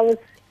the house.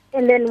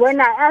 And then when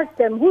I asked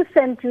them, who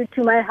sent you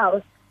to my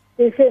house?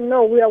 They say,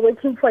 no, we are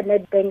working for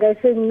Nedbank. I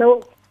said,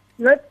 no,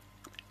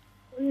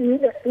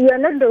 you are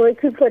not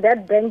working for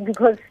that bank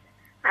because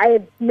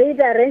I made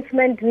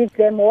arrangement with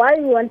them why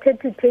you wanted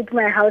to take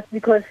my house,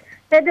 because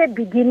at the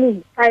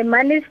beginning I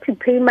managed to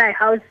pay my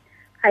house.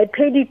 I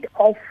paid it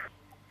off.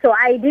 So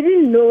I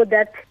didn't know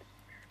that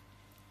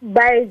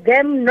by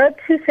them not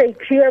to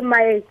secure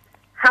my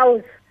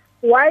house,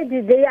 why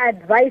did they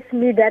advise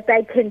me that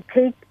I can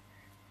take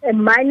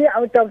money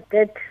out of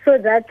that so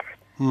that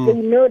they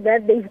know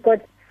that they've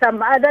got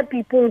some other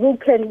people who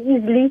can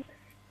easily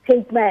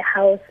take my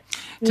house.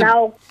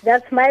 Now,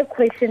 that's my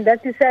question.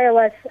 That is why I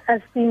was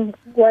asking,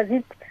 was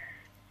it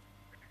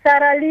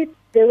thoroughly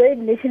the way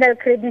National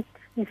Credit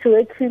is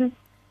working,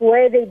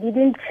 where they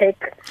didn't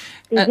check,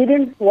 they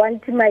didn't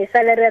want my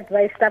salary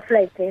advice, stuff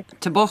like that?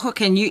 Tebogo,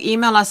 can you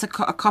email us a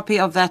copy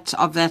of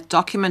that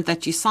document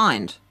that you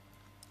signed?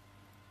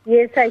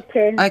 Yes, I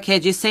can. Okay,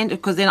 do you send it?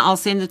 Because then I'll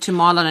send it to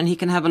Marlon and he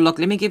can have a look.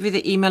 Let me give you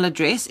the email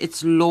address.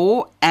 It's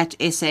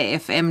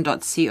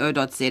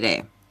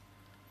law@safm.co.za.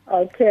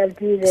 Okay, I'll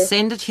do that.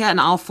 Send it here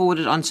and I'll forward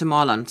it on to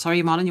Marlon.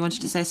 Sorry, Marlon, you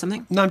wanted to say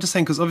something? No, I'm just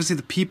saying, because obviously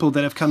the people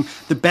that have come,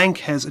 the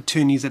bank has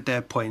attorneys at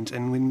their point,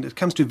 and when it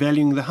comes to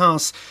valuing the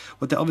house,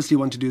 what they obviously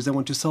want to do is they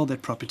want to sell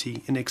that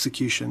property in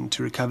execution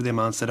to recover the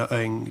amounts that are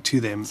owing to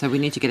them. So we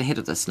need to get ahead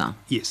of this now.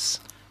 Yes.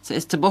 So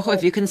it's Tebogo,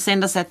 if you can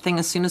send us that thing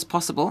as soon as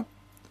possible.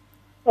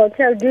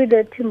 Okay, I'll do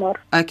that tomorrow.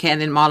 Okay, and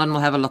then Marlon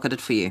will have a look at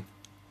it for you.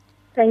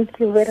 Thank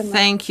you very much.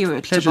 Thank you,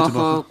 Pleasure,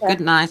 Tebogo. Tebogo. Good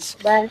night.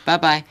 Bye.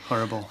 Bye-bye.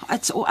 Horrible. I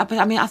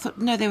thought,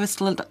 no, they were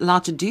still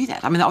allowed to do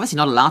that. I mean, they're obviously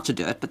not allowed to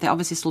do it, but they're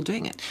obviously still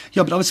doing it.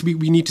 Yeah, but obviously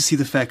we need to see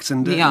the facts,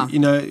 and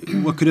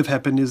what could have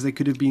happened is there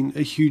could have been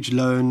a huge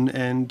loan,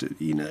 and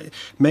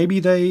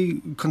maybe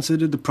they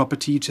considered the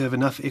property to have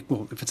enough.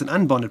 Well, if it's an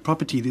unbonded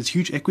property, there's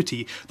huge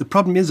equity. The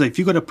problem is that if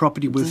you've got a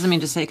property with, Doesn't mean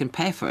to say you can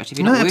pay for it if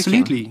you're not working.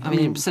 Absolutely. I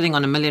mean, you're sitting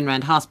on R1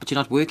 million house, but you're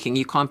not working.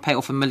 You can't pay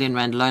off R1 million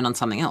loan on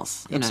something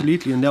else.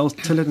 Absolutely, and they'll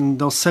tell it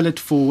and they'll sell it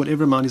for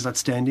whatever amount is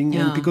outstanding.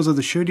 Yeah. And because of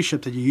the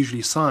suretyship that you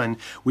usually sign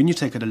when you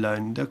take out a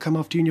loan, they'll come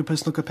after you in your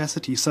personal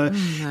capacity. So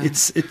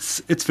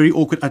it's very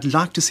awkward. I'd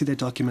like to see that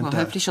document. Well,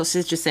 hopefully she'll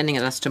just sending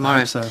it us tomorrow. I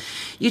hope so.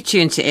 You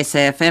tune to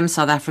SAFM,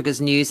 South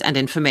Africa's news and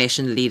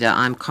information leader.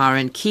 I'm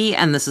Karen Key,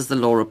 and this is the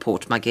Law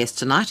Report. My guest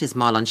tonight is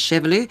Marlon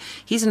Chevelu.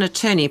 He's an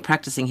attorney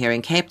practicing here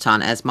in Cape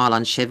Town as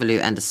Marlon Chevelu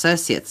and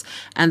Associates.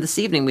 And this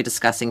evening we're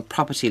discussing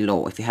property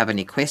law. If you have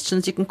any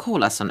questions, you can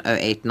call us on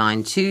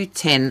 0892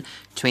 10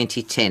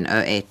 2010,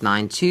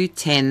 0892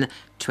 10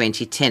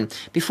 2010.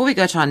 Before we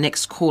go to our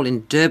next call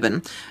in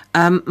Durban,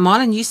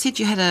 Marlon, you said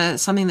you had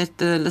something that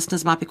the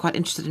listeners might be quite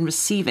interested in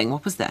receiving.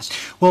 What was that?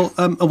 Well,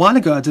 a while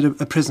ago I did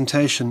a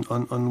presentation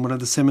on one of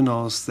the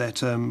seminars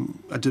that I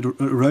did a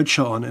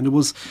roadshow on, and it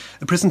was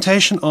a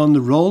presentation on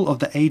the role of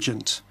the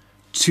agent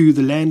to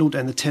the landlord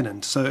and the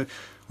tenant. So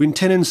when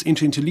tenants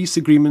enter into lease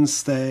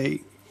agreements,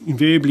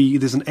 invariably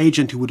there's an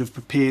agent who would have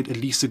prepared a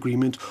lease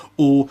agreement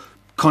or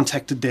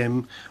contacted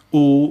them,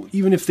 or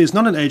even if there's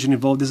not an agent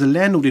involved, there's a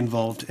landlord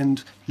involved,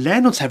 and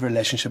landlords have a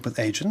relationship with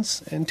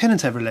agents, and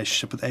tenants have a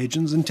relationship with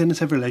agents, and tenants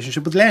have a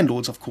relationship with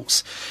landlords, of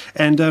course.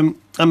 And I'm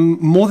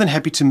more than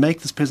happy to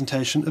make this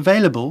presentation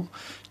available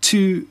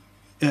to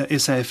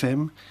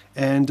SAFM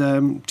and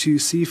to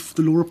see if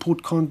the Law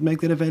Report can't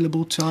make that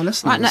available to our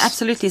listeners. Right, no,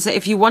 absolutely. So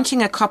if you're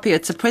wanting a copy,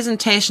 it's a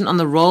presentation on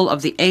the role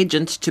of the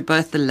agent to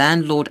both the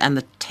landlord and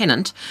the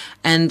tenant.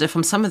 And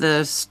from some of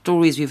the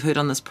stories we've heard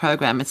on this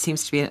program, it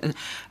seems to be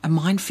a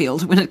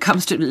minefield when it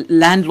comes to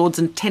landlords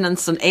and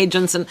tenants and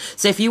agents. And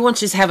so if you want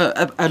to have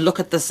a look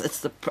at this, it's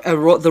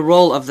the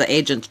role of the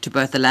agent to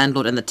both the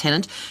landlord and the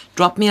tenant.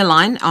 Drop me a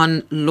line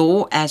on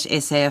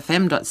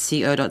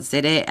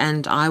law@safm.co.za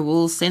and I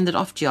will send it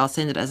off to you. I'll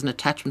send it as an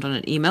attachment on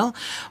an email.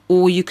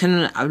 Or you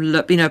can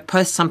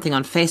post something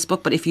on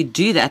Facebook. But if you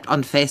do that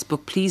on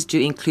Facebook, please do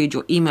include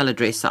your email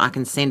address so I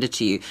can send it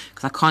to you,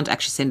 because I can't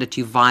actually send it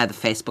to you via the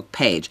Facebook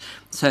page.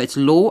 So it's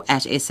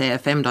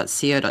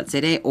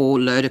law@safm.co.za, or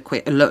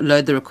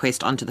load the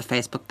request onto the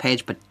Facebook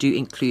page, but do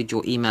include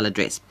your email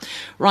address.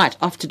 Right,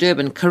 off to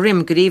Durban.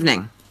 Karim, good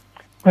evening.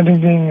 Good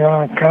evening,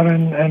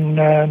 Karen, and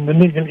the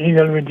Legal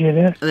Eagle with you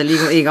there. The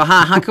Legal Eagle.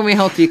 Hi, how can we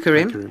help you,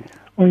 Karim?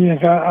 Well,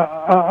 yes,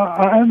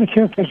 I am the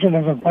chairperson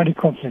of a body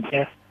corporate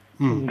here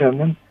in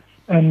Durban,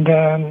 and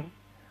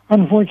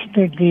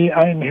unfortunately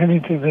I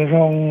inherited the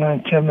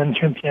wrong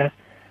chairmanship here.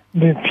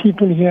 The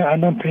people here are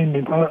not paying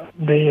the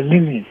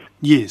levies.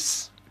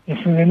 Yes. So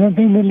they're not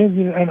paying the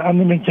levies, and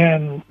I'm in the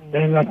jam.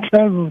 There are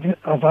 12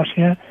 of us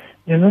here.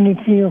 There's only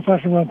 3 of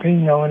us who are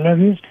paying our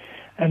levies,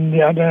 and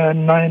the other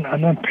 9 are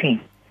not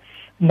paying.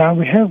 Now,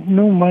 we have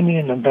no money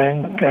in the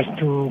bank as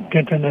to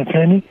get an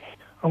attorney.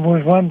 I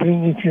was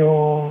wondering if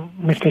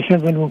Mr.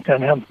 Chevelu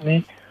can help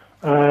me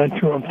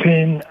to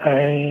obtain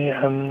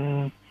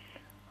a,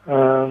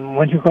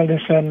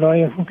 a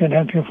lawyer who can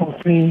help you for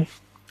free.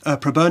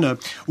 Pro bono.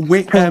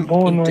 Pro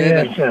bono,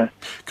 yes, sir.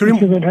 Karim,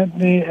 if you could help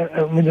me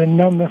with a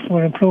number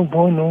for a pro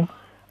bono,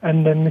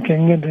 and then we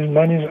can get the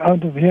money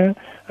out of here,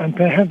 and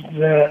perhaps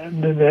the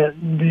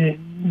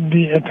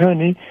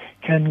attorney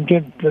can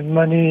get the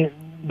money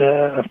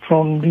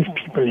from these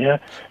people here,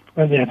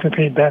 where they have to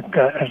pay back,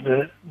 as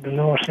the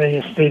law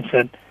states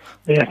that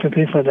they have to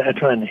pay for the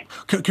attorney.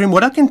 Karim,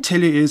 what I can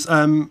tell you is,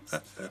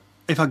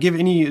 if I give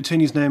any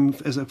attorney's name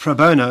as a pro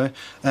bono,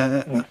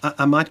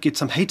 I might get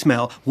some hate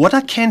mail. What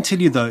I can tell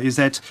you, though, is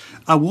that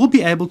I will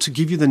be able to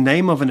give you the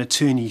name of an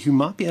attorney who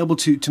might be able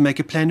to make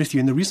a plan with you.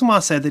 And the reason why I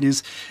say that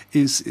is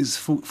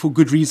for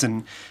good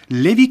reason.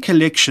 Levy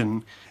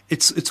collection,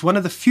 it's one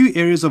of the few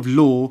areas of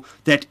law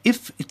that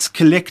if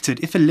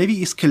a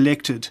levy is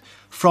collected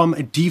from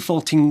a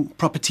defaulting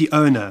property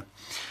owner,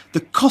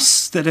 the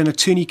costs that an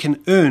attorney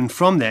can earn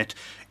from that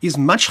is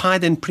much higher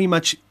than pretty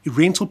much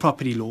rental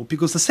property law,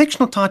 because the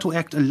Sectional Title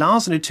Act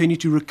allows an attorney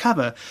to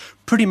recover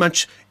pretty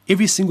much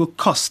every single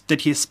cost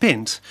that he has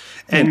spent.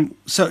 And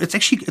so it's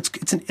actually,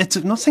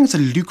 I'm not saying it's a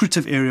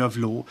lucrative area of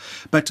law,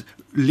 but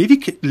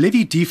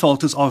levy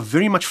defaulters are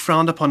very much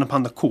frowned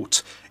upon the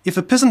court. If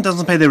a person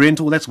doesn't pay their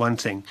rental, that's one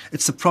thing.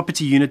 It's the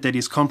property unit that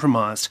is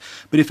compromised.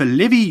 But if a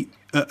levy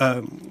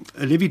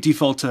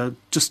defaulter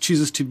just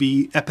chooses to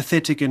be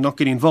apathetic and not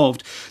get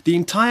involved, the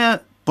entire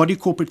body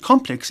corporate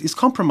complex is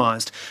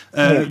compromised.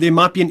 There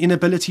might be an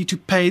inability to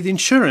pay the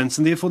insurance,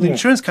 and therefore the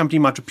insurance company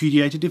might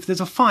repudiate it if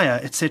there's a fire,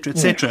 etc.,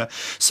 etc.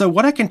 So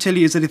what I can tell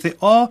you is that if there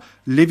are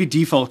levy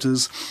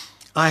defaulters,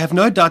 I have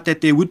no doubt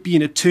that there would be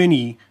an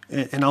attorney,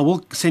 and I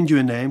will send you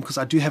a name because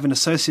I do have an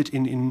associate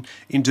in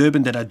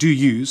Durban that I do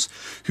use,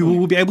 who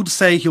will be able to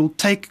say he'll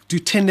do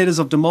 10 letters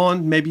of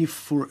demand, maybe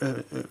for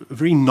a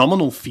very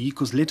nominal fee,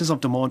 because letters of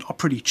demand are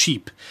pretty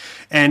cheap,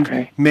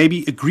 and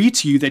maybe agree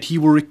to you that he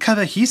will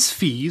recover his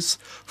fees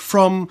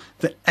from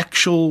the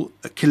actual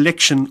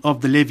collection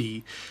of the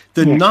levy.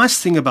 The nice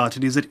thing about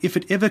it is that if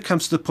it ever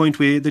comes to the point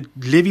where the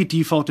levy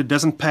defaulter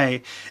doesn't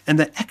pay and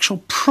the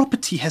actual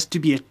property has to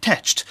be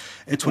attached,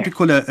 it's what we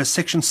call a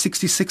Section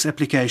 66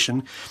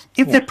 application.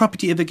 If that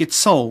property ever gets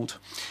sold,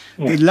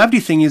 the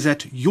lovely thing is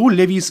that your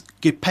levies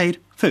get paid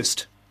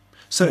first.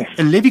 So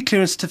a levy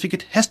clearance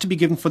certificate has to be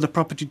given for the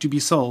property to be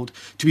sold,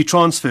 to be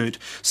transferred.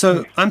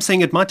 So I'm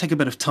saying it might take a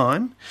bit of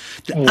time.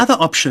 The other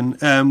option,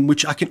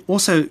 which I can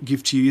also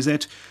give to you, is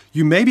that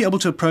you may be able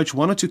to approach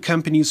one or two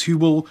companies who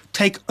will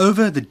take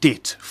over the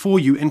debt for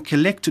you and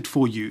collect it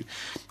for you.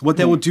 What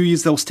they will do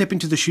is they'll step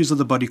into the shoes of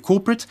the body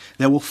corporate,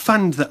 they will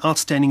fund the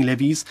outstanding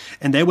levies,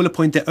 and they will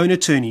appoint their own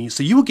attorney.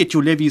 So you will get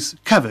your levies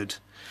covered.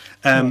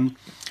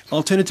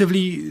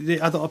 Alternatively,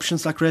 there are other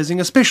options like raising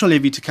a special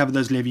levy to cover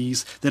those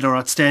levies that are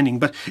outstanding.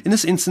 But in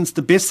this instance,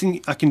 the best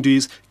thing I can do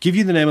is give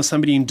you the name of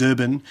somebody in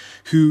Durban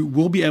who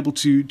will be able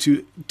to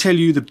tell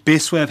you the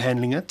best way of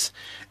handling it,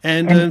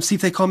 and see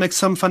if they can't make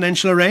some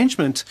financial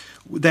arrangement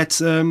that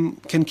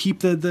can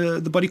keep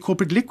the body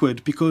corporate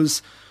liquid,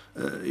 because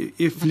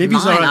if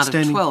levies are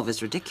outstanding, 9 out of 12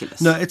 is ridiculous.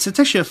 No, it's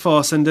actually a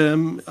farce, and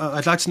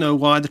I'd like to know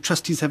why the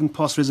trustees haven't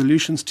passed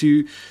resolutions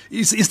to.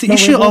 Is the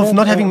issue of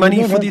not having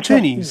money for the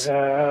attorneys?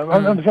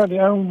 I'm sorry,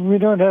 we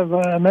don't have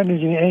a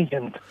managing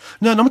agent.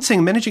 No, I'm not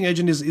saying managing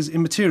agent is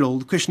immaterial.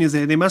 The question is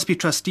there must be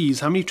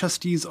trustees. How many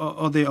trustees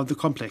are there of the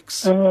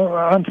complex?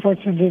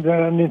 Unfortunately,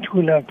 there are only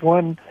two left.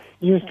 One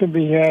used to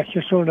be here.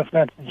 She sold a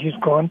flat and she's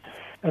gone,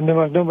 and there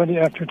was nobody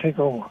else to take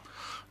over.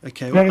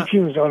 Okay. They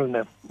refused, all of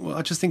them. Well,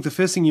 I just think the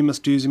first thing you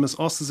must do is you must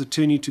ask this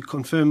attorney to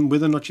confirm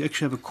whether or not you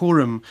actually have a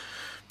quorum,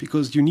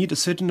 because you need a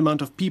certain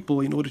amount of people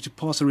in order to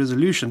pass a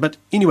resolution. But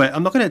anyway,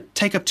 I'm not going to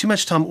take up too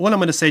much time. All I'm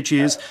going to say to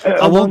you is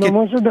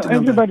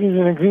everybody's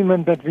in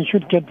agreement that we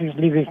should get these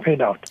levies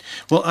paid out.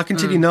 Well, I can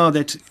tell you now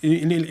that,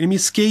 let me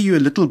scare you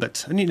a little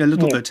bit,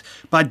 bit.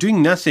 By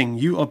doing nothing,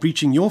 you are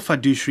breaching your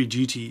fiduciary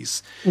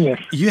duties.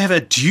 Yes. You have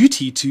a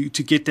duty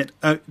to get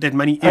that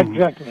money in.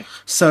 Exactly.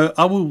 So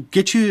I'll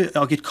get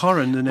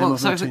Karen the name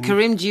of the attorney.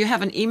 Karim, do you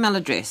have an email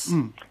address?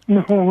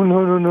 No.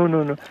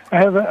 I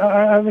have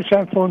a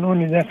cell phone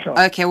only, that's all.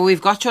 Okay, well,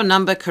 we've got your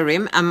number,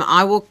 Karim.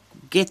 I will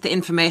get the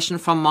information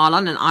from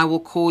Marlon, and I will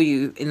call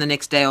you in the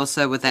next day or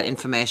so with that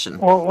information.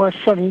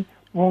 Sorry.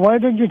 Well, why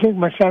don't you take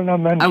my cell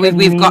number and send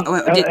me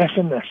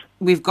SMS?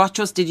 We've got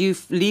yours. Did you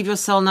leave your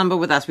cell number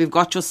with us? We've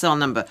got your cell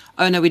number.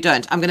 Oh, no, we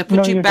don't. I'm going to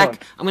put you back.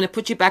 Don't. I'm going to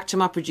put you back to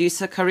my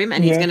producer, Karim,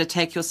 and he's going to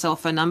take your cell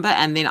phone number,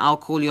 and then I'll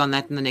call you on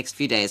that in the next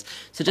few days.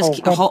 So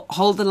just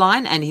hold the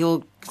line, and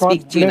he'll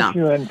speak to you now. God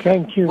bless you, and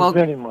thank you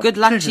very much. Good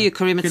luck to you,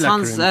 Karim. It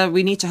sounds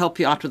we need to help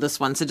you out with this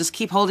one. So just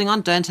keep holding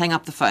on. Don't hang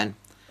up the phone.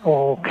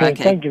 Okay.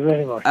 Thank you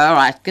very much. All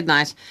right. Good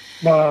night.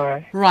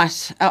 Bye.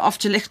 Right. Off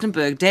to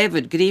Lichtenburg.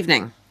 David, good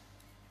evening.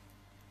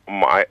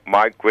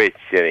 My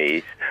question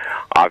is,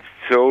 I've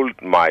sold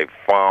my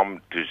farm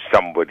to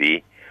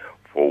somebody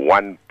for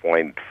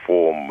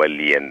 1.4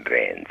 million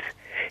rands.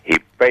 He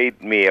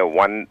paid me a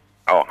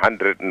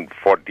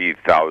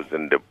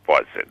 140,000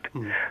 deposit.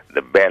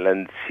 The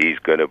balance he's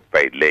going to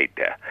pay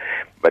later.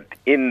 But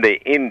in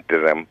the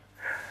interim,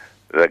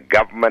 the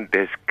government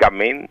has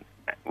come in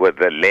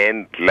with a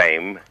land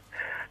claim,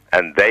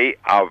 and they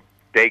are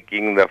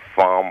taking the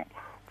farm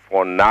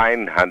for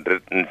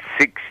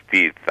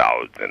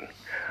 960,000.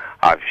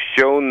 I've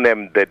shown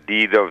them the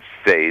deed of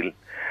sale.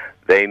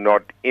 They're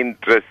not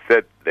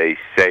interested. They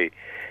say,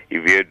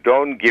 if you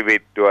don't give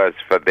it to us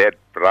for that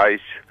price,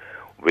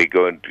 we're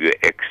going to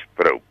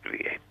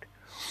expropriate.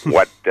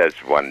 What does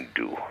one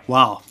do?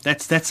 Wow,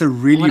 that's a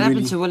really... What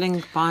happened to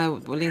willing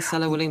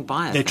seller, willing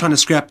buyer? They're trying to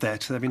scrap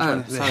that. They've been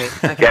sorry.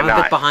 Okay, I'm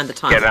a bit behind the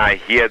times. Can I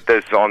hear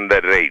this on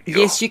the radio?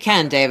 Yes, you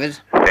can, David.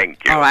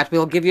 Thank you. All right,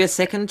 we'll give you a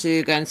second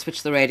to go and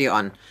switch the radio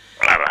on.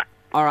 All right.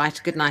 All right,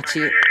 good night to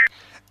you.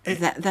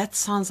 That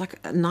sounds like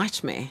a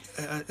nightmare.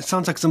 It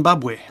sounds like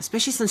Zimbabwe.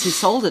 Especially since he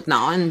sold it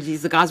now and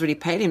the guy's already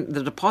paid him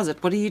the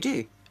deposit. What do you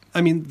do? I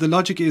mean, the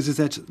logic is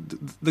that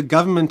the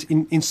government,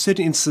 in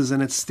certain instances,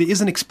 and there is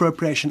an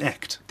expropriation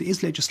act, there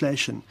is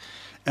legislation,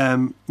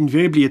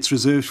 invariably it's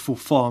reserved for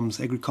farms,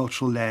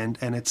 agricultural land,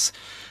 and it's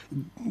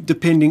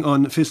depending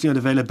on, firstly, on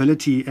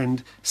availability,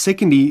 and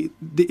secondly,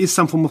 there is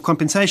some form of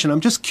compensation.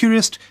 I'm just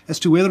curious as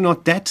to whether or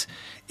not that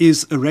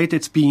is a rate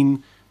that's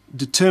been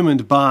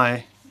determined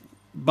by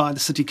the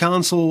city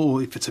council,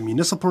 or if it's a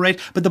municipal rate.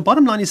 But the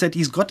bottom line is that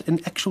he's got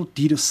an actual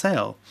deed of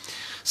sale.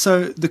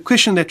 So the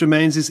question that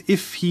remains is,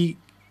 if he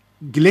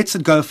lets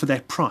it go for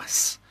that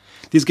price,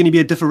 there's going to be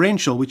a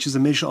differential, which is a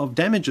measure of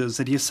damages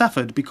that he has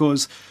suffered,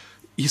 because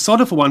he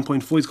sold it for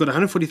 1.4, he's got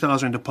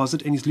 140,000 rand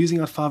deposit, and he's losing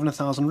out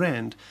 500,000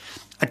 rand.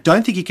 I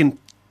don't think he can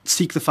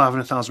seek the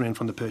 500,000 rand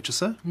from the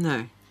purchaser.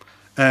 No.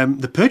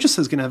 The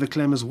purchaser is going to have a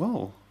claim as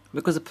well.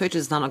 Because the purchaser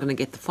is not going to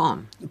get the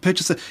farm. The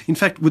purchaser, in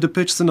fact, would the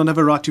purchaser not have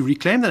a right to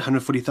reclaim that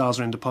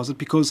 140,000 rand deposit?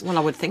 Because I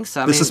would think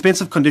so. The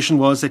suspensive condition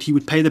was that he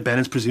would pay the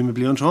balance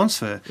presumably on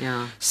transfer.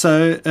 Yeah.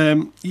 So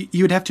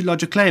you would have to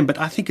lodge a claim, but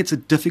I think it's a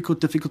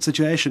difficult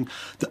situation.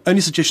 The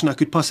only suggestion I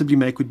could possibly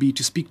make would be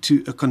to speak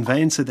to a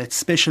conveyancer that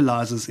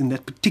specialises in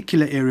that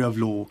particular area of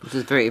law. It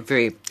is very,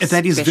 very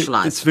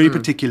specialised. It's very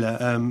particular.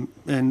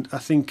 And I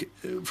think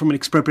from an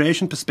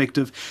expropriation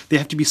perspective, there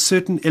have to be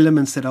certain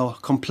elements that are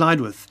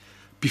complied with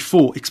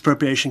before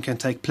expropriation can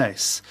take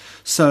place.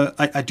 So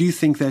I do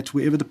think that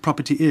wherever the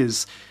property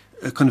is,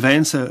 a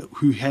conveyancer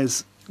who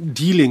has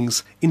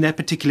dealings in that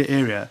particular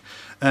area,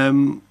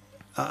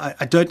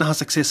 I don't know how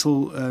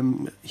successful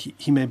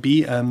he may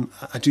be.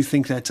 I do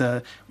think that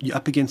you're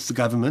up against the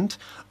government.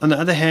 On the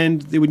other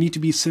hand, there would need to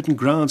be certain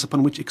grounds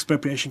upon which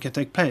expropriation can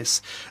take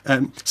place.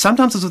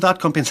 Sometimes it's without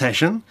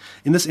compensation.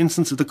 In this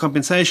instance, the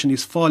compensation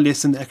is far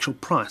less than the actual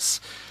price.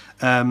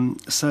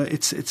 So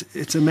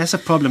it's a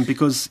massive problem,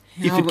 because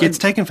if it gets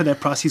taken for that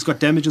price, he's got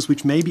damages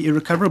which may be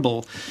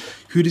irrecoverable.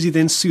 Who does he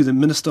then sue? The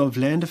Minister of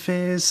Land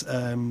Affairs?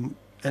 And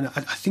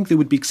I think there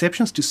would be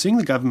exceptions to suing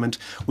the government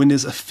when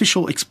there's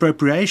official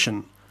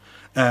expropriation,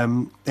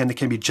 and it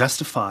can be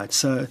justified.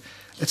 So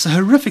it's a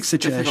horrific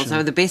situation.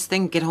 So the best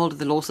thing, get hold of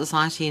the Law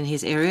Society in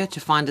his area to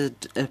find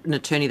an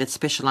attorney that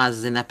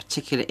specialises in that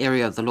particular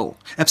area of the law.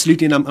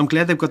 Absolutely, and I'm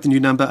glad they've got the new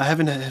number. I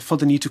haven't felt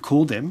the need to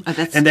call them,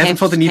 and they haven't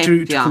felt the need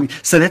to call me.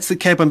 So that's the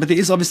Cape one, but there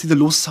is obviously the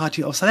Law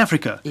Society of South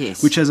Africa,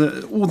 yes, which has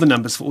all the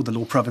numbers for all the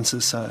law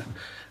provinces. So,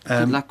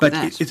 good luck but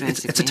with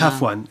that, it's a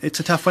tough one. It's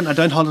a tough one. I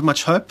don't hold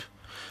much hope,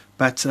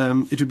 but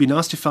it would be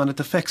nice to find out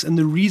the facts and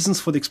the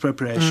reasons for the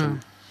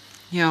expropriation.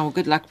 Yeah, well,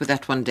 good luck with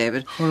that one,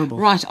 David. Horrible.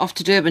 Right, off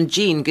to Durban.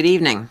 Jean, good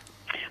evening.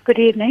 Good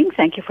evening.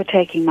 Thank you for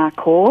taking my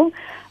call.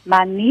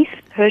 My niece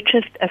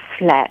purchased a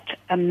flat.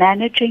 A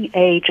managing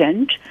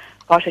agent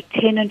got a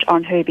tenant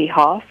on her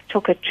behalf,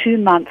 took a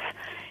 2-month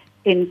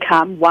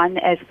income, one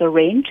as the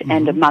rent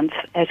and a month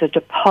as a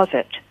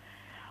deposit.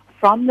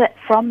 From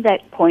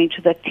that point,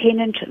 the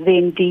tenant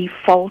then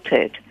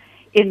defaulted.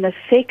 In the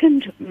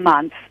second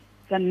month,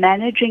 the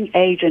managing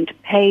agent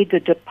paid the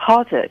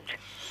deposit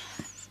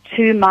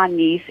to my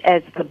niece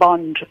as the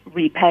bond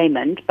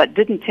repayment, but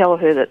didn't tell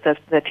her that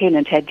the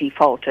tenant had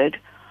defaulted.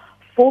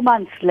 4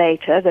 months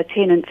later, the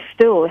tenant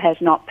still has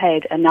not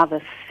paid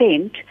another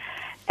cent,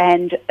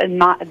 and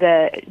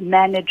the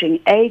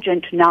managing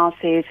agent now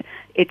says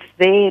it's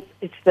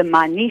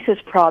my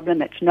niece's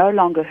problem. It's no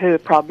longer her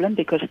problem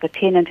because the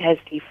tenant has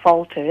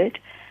defaulted,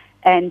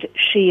 and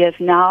she is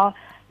now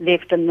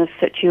left in this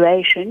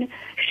situation.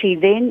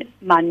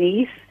 My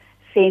niece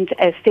sent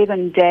a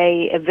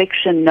 7-day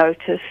eviction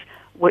notice,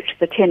 which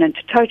the tenant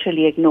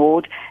totally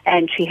ignored,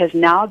 and she has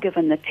now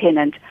given the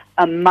tenant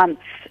a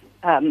month's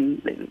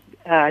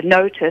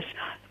notice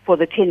for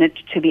the tenant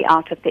to be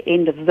out at the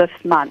end of this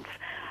month.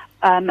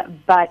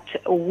 But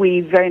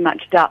we very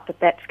much doubt that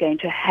that's going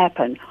to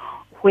happen.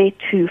 Where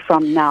to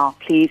from now,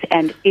 please?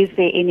 And is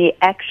there any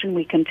action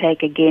we can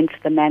take against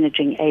the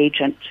managing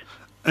agent?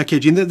 Okay,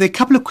 Jean, there are a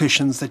couple of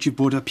questions that you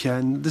brought up here,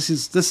 and this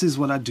is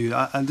what I do.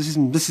 This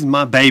is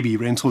my baby,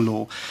 rental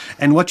law.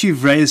 And what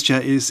you've raised here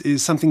is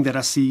something that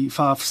I see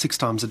 5-6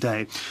 times a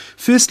day.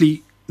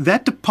 Firstly,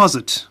 that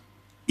deposit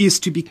is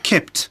to be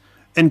kept,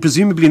 and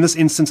presumably in this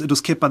instance it was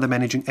kept by the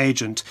managing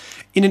agent,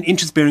 in an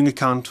interest-bearing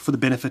account for the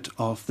benefit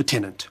of the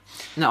tenant.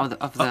 No, of the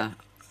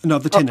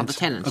tenant.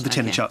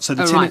 So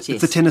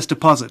the tenant's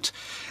deposit.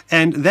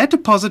 And that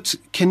deposit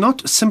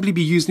cannot simply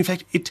be used. In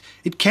fact,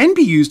 it can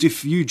be used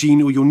if you, Jean,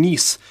 or your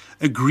niece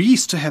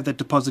agrees to have that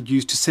deposit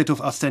used to set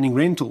off outstanding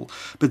rental.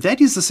 But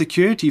that is the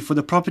security for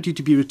the property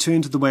to be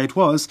returned to the way it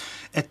was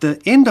at the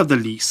end of the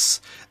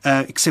lease,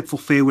 except for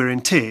fair wear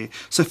and tear.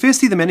 So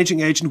firstly, the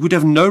managing agent would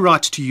have no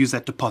right to use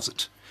that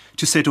deposit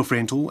to set off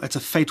rental. It's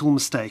a fatal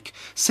mistake.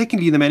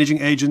 Secondly, the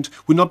managing agent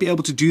would not be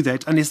able to do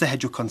that unless they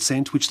had your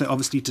consent, which they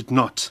obviously did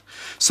not.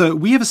 So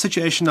we have a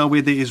situation now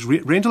where there is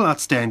rental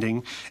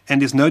outstanding and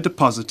there's no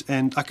deposit.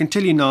 And I can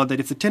tell you now that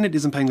if the tenant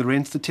isn't paying the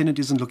rent, the tenant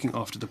isn't looking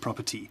after the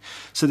property.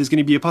 So there's going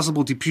to be a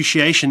possible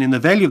depreciation in the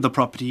value of the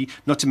property,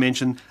 not to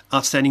mention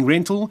outstanding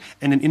rental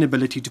and an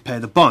inability to pay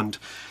the bond.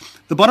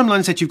 The bottom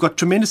line is that you've got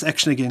tremendous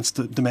action against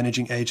the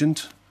managing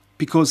agent,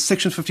 because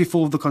Section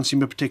 54 of the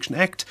Consumer Protection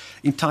Act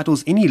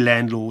entitles any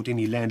landlord,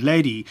 any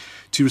landlady,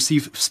 to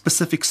receive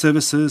specific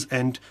services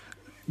and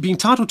be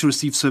entitled to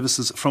receive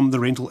services from the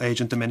rental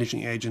agent, the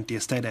managing agent, the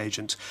estate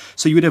agent.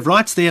 So you would have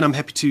rights there, and I'm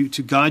happy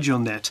to guide you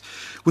on that.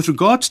 With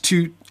regard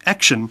to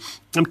action,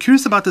 I'm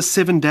curious about the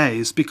 7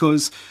 days,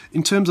 because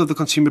in terms of the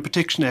Consumer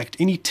Protection Act,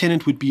 any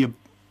tenant would be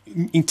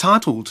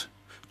entitled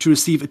to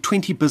receive a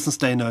 20 business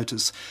day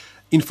notice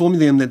informing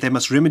them that they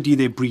must remedy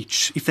their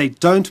breach. If they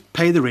don't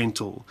pay the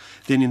rental,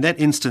 then in that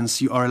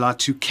instance you are allowed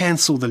to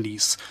cancel the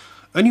lease.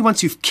 Only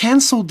once you've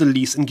cancelled the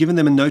lease and given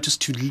them a notice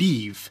to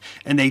leave,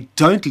 and they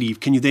don't leave,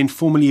 can you then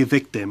formally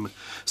evict them.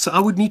 So I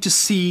would need to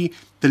see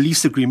the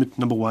lease agreement,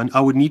 number one.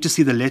 I would need to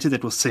see the letter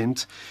that was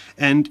sent.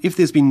 And if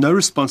there's been no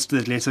response to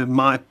that letter,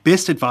 my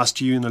best advice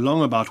to you in a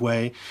long about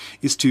way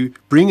is to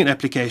bring an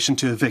application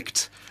to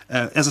evict.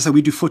 As I say,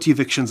 we do 40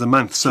 evictions a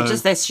month. So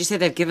she said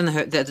they've given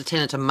the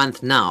tenant a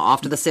month now.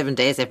 After the 7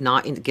 days, they've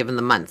now given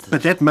the month.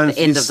 But that month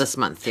the end of this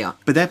month, yeah.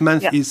 But that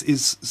month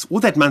is all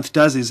that month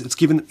does is it's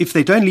given. If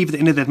they don't leave at the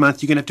end of that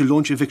month, you're going to have to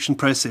launch an eviction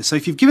process. So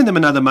if you've given them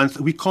another month,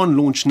 we can't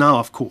launch now,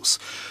 of course.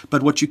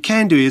 But what you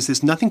can do is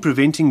there's nothing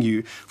preventing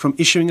you from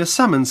issuing a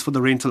summons for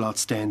the rental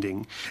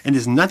outstanding, and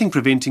there's nothing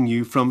preventing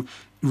you from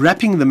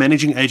wrapping the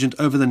managing agent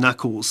over the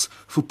knuckles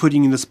for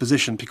putting in this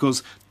position,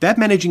 because that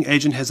managing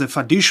agent has a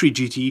fiduciary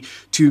duty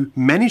to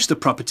manage the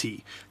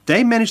property.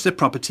 They manage the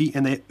property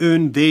and they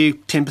earn their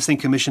 10%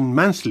 commission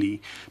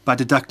monthly by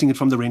deducting it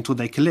from the rental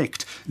they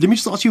collect. Let me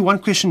just ask you one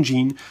question,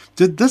 Jean.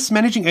 Did this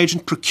managing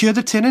agent procure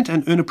the tenant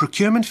and earn a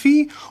procurement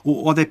fee,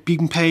 or are they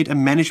being paid a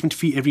management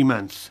fee every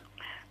month?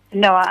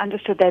 No, I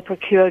understood they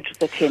procured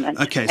the tenant.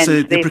 Okay, and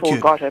so therefore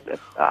got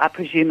I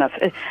presume,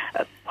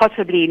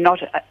 possibly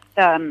not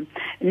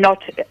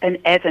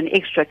as an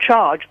extra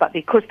charge, but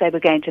because they were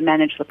going to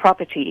manage the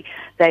property,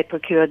 they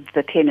procured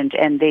the tenant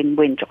and then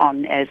went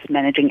on as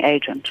managing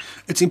agent.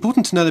 It's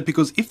important to know that,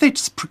 because if they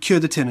just procure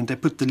the tenant, they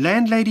put the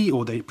landlady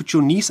or they put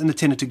your niece and the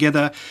tenant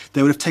together,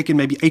 they would have taken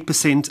maybe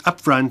 8%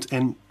 upfront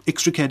and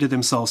extricated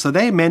themselves. So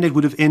their mandate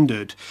would have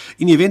ended.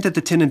 In the event that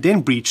the tenant then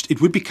breached, it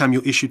would become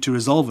your issue to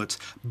resolve it.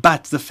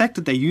 But the fact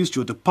that they used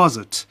your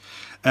deposit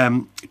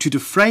to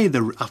defray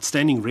the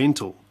outstanding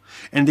rental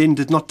and then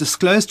did not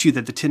disclose to you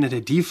that the tenant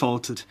had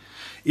defaulted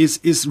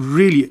is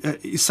really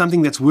is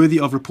something that's worthy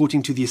of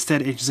reporting to the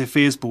Estate Agency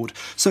Affairs Board.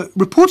 So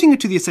reporting it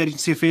to the Estate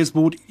Agency Affairs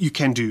Board, you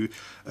can do.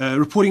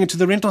 Reporting it to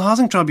the Rental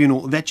Housing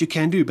Tribunal, that you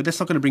can do, but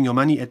that's not going to bring your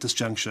money at this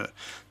juncture.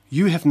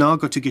 You have now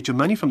got to get your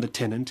money from the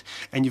tenant,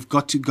 and you've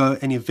got to go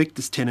and evict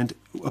this tenant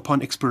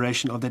upon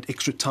expiration of that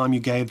extra time you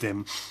gave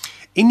them.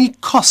 Any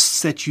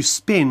costs that you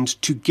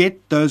spend to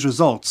get those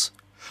results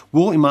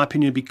will, in my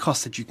opinion, be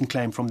costs that you can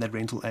claim from that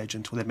rental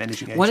agent or that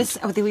managing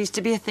agent. There used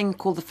to be a thing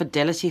called the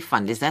Fidelity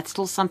Fund. Is that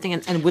still something?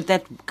 And would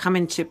that come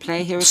into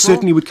play here as well?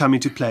 Certainly would come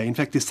into play. In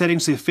fact, the Estate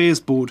Agency Affairs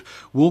Board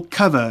will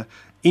cover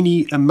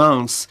any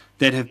amounts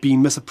that have been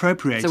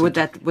misappropriated. So would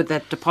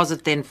that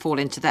deposit then fall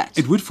into that?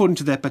 It would fall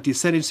into that, but the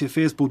Estate Agency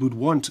Affairs Board would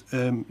want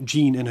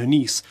Jean and her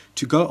niece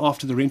to go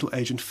after the rental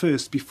agent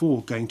first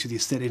before going to the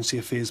Estate Agency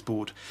Affairs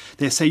Board.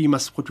 They say you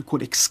must, what we call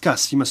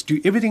excus, you must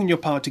do everything in your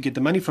power to get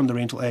the money from the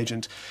rental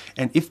agent,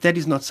 and if that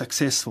is not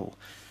successful,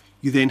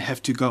 you then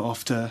have to go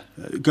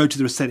to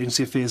the Estate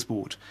Agency Affairs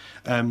Board.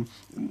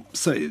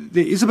 So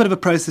there is a bit of a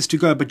process to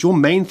go, but your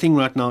main thing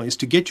right now is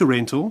to get your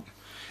rental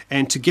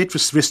and to get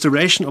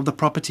restoration of the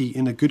property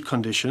in a good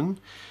condition,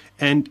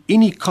 and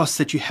any costs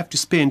that you have to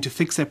spend to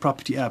fix that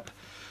property up,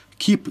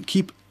 keep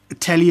a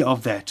tally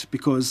of that,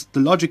 because the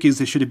logic is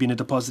there should have been a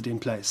deposit in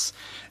place,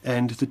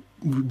 and the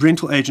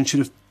rental agent should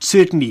have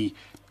certainly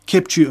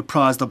kept you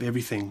apprised of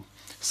everything.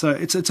 So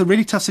it's a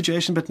really tough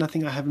situation, but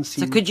nothing I haven't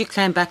seen. So could you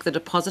claim back the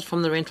deposit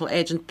from the rental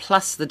agent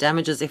plus the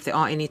damages, if there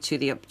are any, to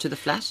the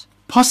flat?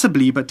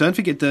 Possibly, but don't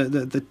forget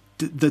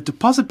the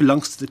deposit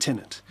belongs to the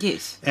tenant.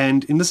 Yes.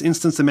 And in this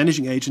instance, the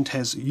managing agent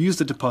has used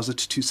the deposit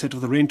to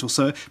settle the rental.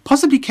 So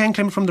possibly can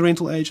claim it from the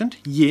rental agent,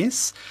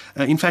 yes.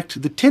 In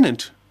fact, the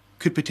tenant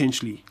could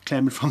potentially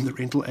claim it from the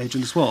rental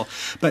agent as well.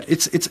 But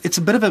it's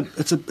a bit of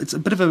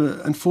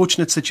a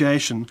unfortunate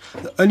situation.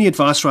 The only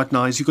advice right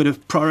now is you've got to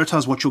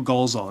prioritize what your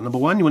goals are. Number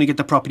one, you want to get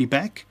the property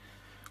back.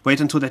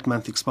 Wait until that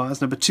month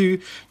expires. Number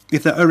two,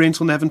 if they owe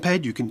rental and they haven't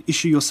paid, you can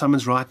issue your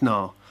summons right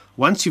now.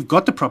 Once you've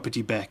got the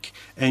property back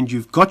and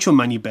you've got your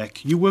money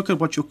back, you work out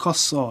what your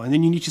costs are, and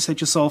then you need to say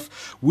to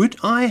yourself, would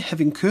I have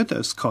incurred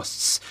those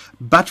costs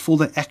but for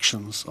the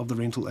actions of the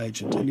rental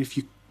agent? And if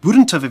you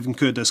wouldn't have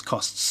incurred those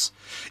costs,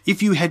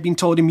 if you had been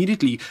told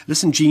immediately,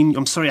 listen, Jean,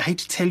 I'm sorry, I hate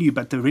to tell you,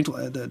 but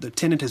the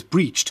tenant has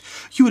breached,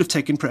 you would have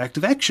taken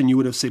proactive action. You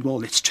would have said, well,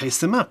 let's chase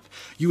them up.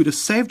 You would have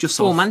saved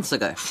yourself 4 months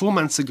ago. 4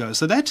 months ago.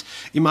 So that,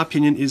 in my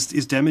opinion, is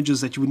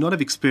damages that you would not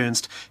have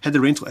experienced had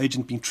the rental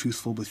agent been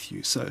truthful with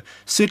you. So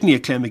certainly a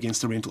claim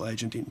against the rental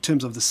agent in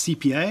terms of the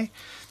CPA,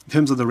 in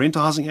terms of the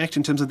Rental Housing Act,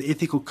 in terms of the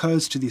ethical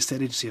codes to the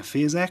Estate Agency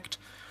Affairs Act.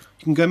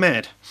 You can go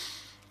mad.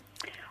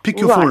 Pick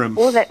your forum.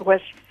 Well, that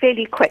was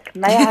fairly quick.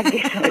 May I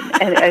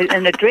get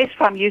an address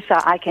from you so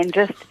I can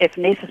just, if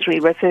necessary,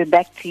 refer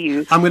back to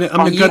you? I'm going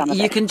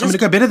to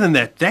go better than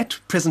that. That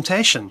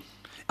presentation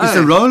It's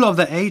the role of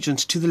the agent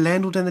to the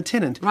landlord and the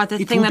tenant. Right,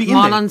 the thing that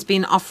Marlon's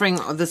been offering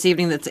this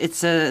evening,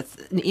 it's an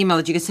email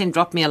that you can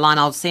drop me a line.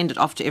 I'll send it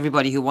off to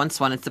everybody who wants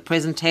one. It's the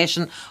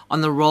presentation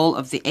on the role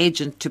of the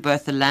agent to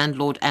both the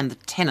landlord and the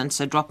tenant.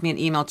 So drop me an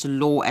email to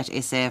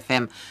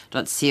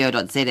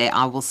law@safm.co.za.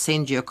 I will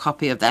send you a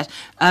copy of that.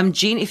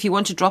 Jean, if you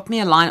want to drop me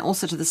a line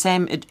also to the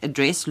same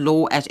address,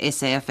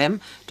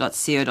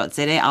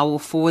 law@safm.co.za, I will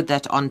forward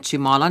that on to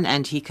Marlon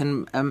and he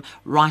can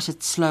write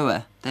it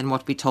slower than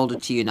what we told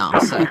it to you now.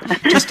 So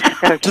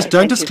just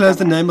don't disclose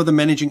the name of the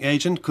managing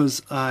agent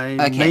because I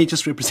may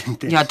just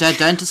represent them. Yeah,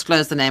 don't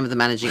disclose the name of the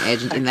managing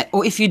agent in that.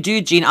 Or if you do,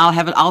 Jean,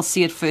 I'll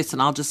see it first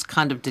and I'll just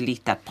kind of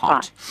delete that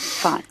part.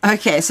 Fine.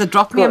 Okay, so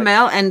drop me a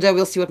mail and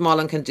we'll see what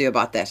Marlon can do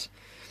about that.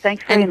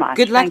 Thanks very much.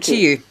 Good luck to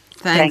you.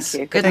 Thanks.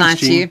 Thank you. Good night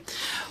to you.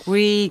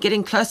 We're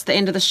getting close to the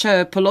end of the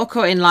show.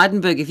 Poloko in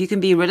Leidenburg, if you can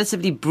be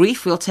relatively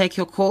brief, we'll take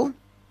your call.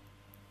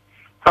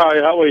 Hi,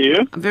 how are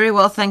you? Very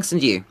well, thanks,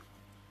 and you?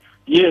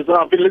 Yes,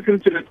 I've been listening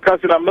to the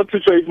discussion. I'm not too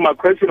sure if my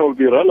question will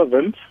be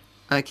relevant.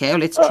 Okay, well,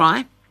 let's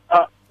try.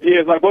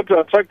 Yes, I got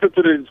attracted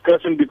to the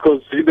discussion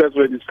because you guys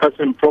were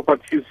discussing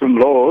properties and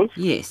laws.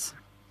 Yes.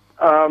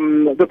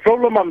 The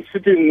problem I'm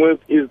sitting with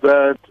is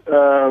that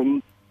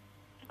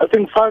I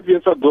think 5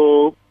 years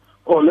ago,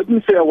 or let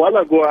me say a while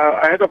ago,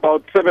 I had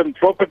about 7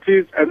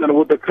 properties, and then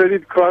with the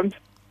credit crunch,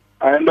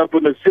 I ended up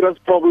with a serious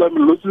problem,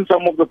 losing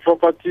some of the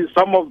properties.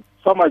 Some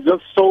I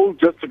just sold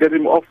just to get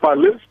him off my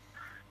list.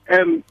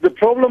 And the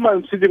problem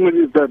I'm sitting with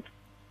is that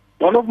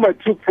one of my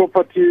 2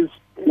 properties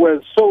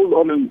were sold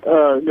on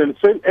the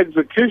same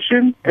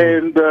execution,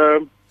 and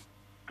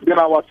then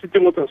I was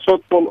sitting with a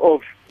shortfall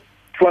of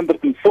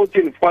 240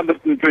 and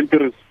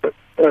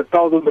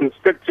 420,000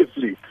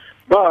 respectively.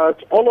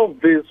 But all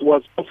of this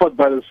was offered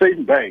by the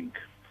same bank.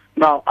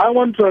 Now, I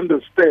want to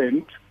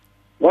understand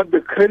how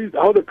the Credit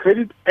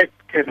Act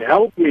can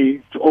help me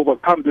to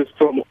overcome this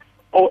problem.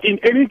 Or in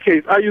any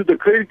case, I use the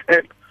Credit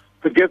Act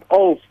to get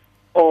off.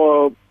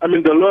 Or,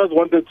 the lawyers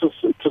wanted to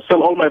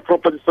sell all my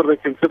properties so they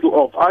can settle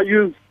off. I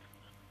use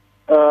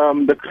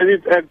the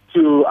Credit Act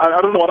to, I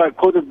don't know what I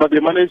called it, but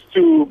they managed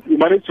to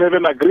have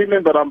an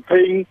agreement that I'm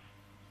paying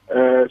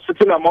a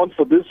certain amount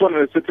for this one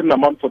and a certain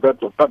amount for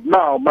that one. But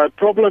now, my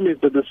problem is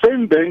that the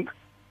same bank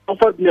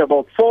offered me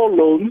about 4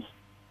 loans,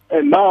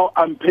 and now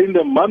I'm paying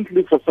them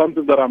monthly for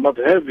something that I'm not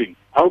having.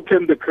 How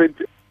can the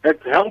Credit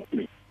Act help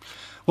me?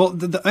 Well,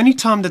 the only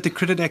time that the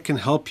Credit Act can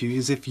help you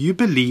is if you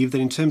believe that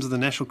in terms of the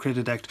National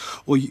Credit Act,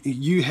 or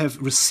you have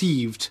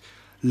received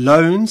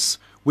loans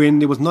when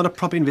there was not a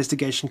proper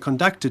investigation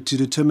conducted to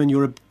determine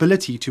your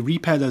ability to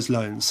repay those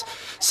loans.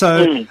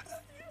 So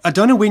I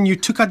don't know when you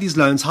took out these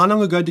loans. How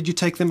long ago did you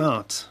take them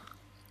out?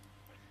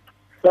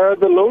 The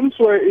loans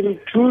were in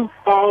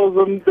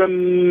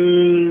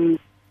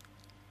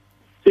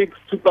 2006,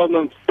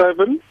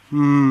 2007.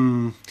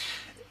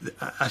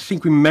 I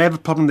think we may have a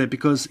problem there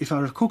because if I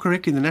recall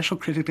correctly, the National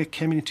Credit Act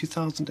came in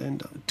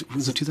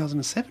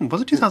 2007?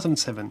 Was it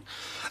 2007?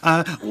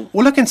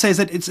 All I can say is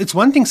that it's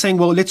one thing saying,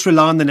 well, let's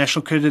rely on the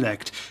National Credit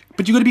Act.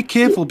 But you've got to be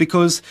careful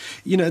because,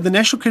 the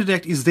National Credit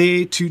Act is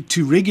there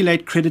to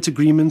regulate credit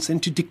agreements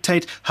and to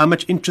dictate how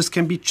much interest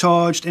can be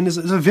charged. And it's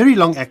a very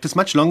long act. It's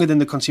much longer than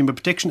the Consumer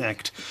Protection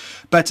Act.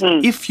 But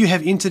if you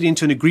have entered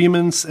into an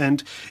agreement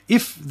and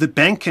if the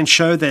bank can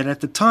show that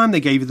at the time they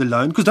gave you the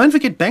loan, because don't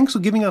forget, banks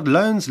were giving out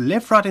loans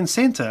left, right, and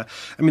center.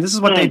 This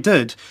is what they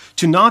did.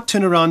 To now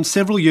turn around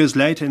several years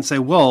later and say,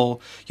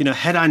 well,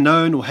 had I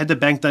known or had the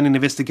bank done an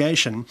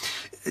investigation,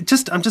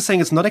 I'm just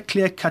saying it's not a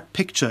clear-cut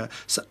picture.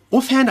 So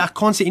offhand, I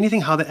can't see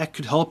anything how the Act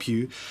could help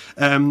you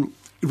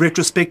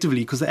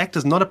retrospectively, because the Act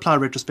does not apply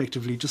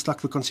retrospectively, just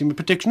like the Consumer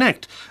Protection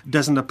Act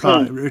doesn't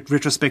apply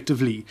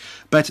retrospectively.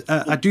 But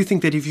I do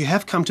think that if you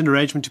have come to an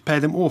arrangement to pay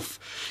them off,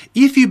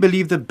 if you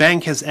believe the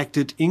bank has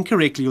acted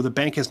incorrectly or the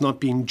bank has not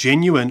been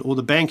genuine or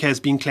the bank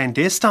has been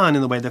clandestine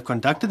in the way they've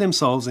conducted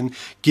themselves in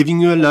giving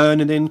you a loan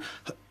and then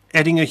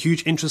adding a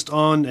huge interest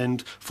on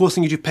and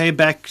forcing you to pay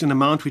back an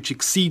amount which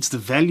exceeds the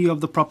value of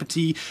the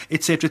property,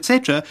 etc.,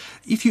 etc.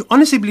 If you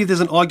honestly believe there's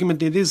an argument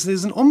there, there's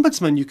an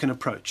ombudsman you can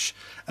approach.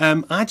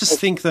 I just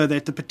think, though,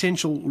 that the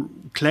potential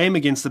claim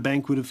against the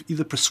bank would have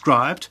either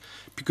prescribed,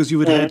 because you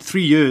would have had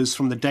 3 years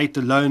from the date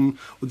the loan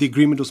or the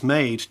agreement was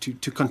made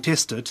to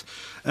contest it.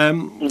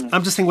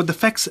 I'm just saying what the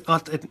facts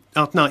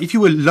out now. If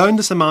you were loaned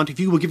this amount, if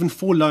you were given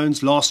 4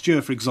 loans last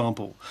year, for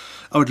example,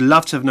 I would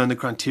love to have known the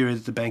criteria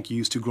that the bank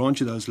used to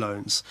grant you those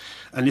loans,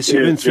 unless you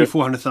earn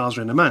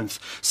 400,000 a month.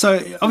 So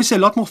obviously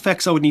a lot more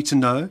facts I would need to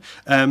know.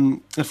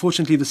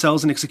 Unfortunately, the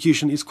sales and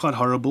execution is quite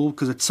horrible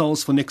because it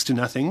sells for next to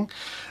nothing.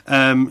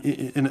 And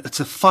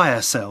it's a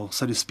fire sale,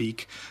 so to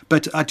speak.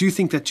 But I do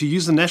think that to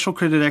use the National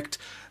Credit Act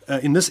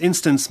in this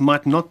instance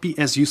might not be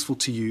as useful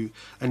to you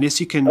unless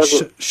you can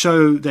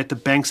show that the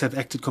banks have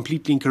acted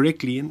completely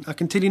incorrectly. And I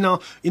can tell you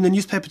now, in the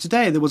newspaper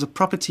today, there was a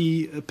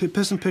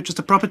person purchased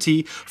a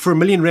property for R1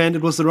 million.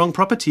 It was the wrong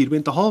property. It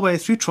went the whole way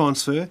through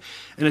transfer,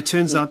 and it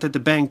turns out that the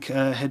bank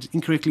had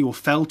incorrectly or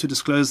failed to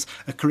disclose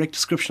a correct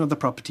description of the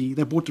property.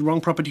 They bought the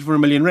wrong property for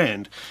R1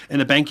 million,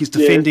 and the bank is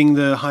defending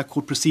the High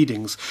Court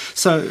proceedings.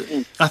 So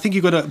I think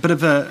you've got a bit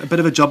of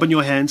a job on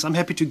your hands. I'm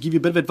happy to give you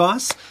a bit of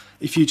advice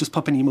if you just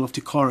pop an email off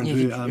to Karen.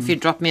 If you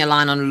drop me a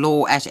line on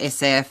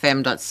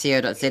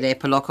law@safm.co.za,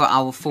 Poloko,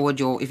 I will forward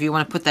if you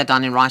want to put that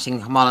down in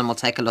writing, Marlon will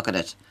take a look at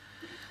it.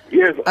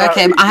 Yes.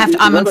 Okay, I have to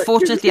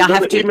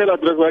email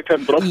address I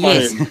can drop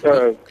my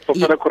for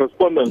further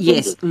correspondence.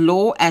 Yes,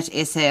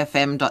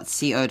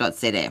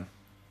 law@safm.co.za.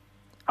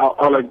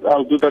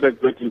 I'll do that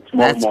exactly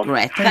tomorrow morning.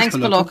 That's great. Thanks,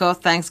 Poloko.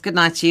 Thanks. Good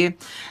night to you.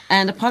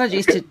 And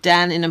apologies to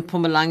Dan in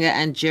Mpumalanga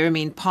and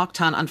Jeremy in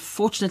Parktown.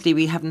 Unfortunately,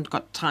 we haven't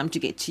got time to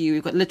get to you.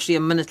 We've got literally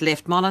a minute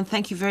left. Marlon,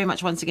 thank you very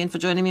much once again for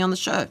joining me on the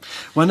show.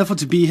 Wonderful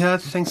to be here.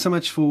 Thanks so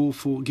much for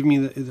giving me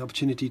the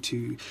opportunity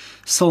to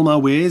sell my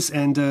wares,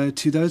 and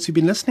to those who've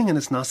been listening. And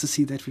it's nice to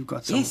see that we've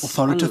got some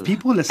authoritative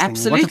people listening.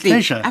 Absolutely. What a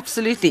pleasure.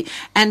 Absolutely.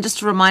 And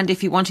just a reminder,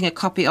 if you're wanting a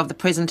copy of the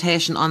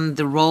presentation on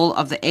the role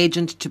of the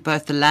agent to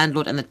both the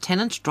landlord and the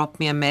tenant, drop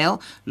me a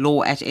mail,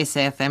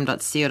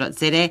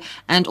 law@safm.co.za.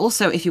 And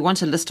also, if you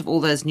want a list of all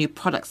those new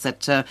products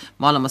that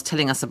Marlon was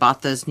telling us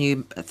about, those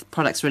new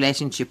products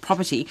relating to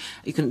property,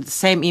 you can, the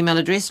same email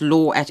address,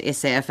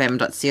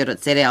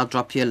 law@safm.co.za. I'll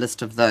drop you a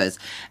list of those.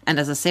 And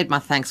as I said, my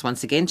thanks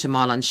once again to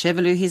Marlon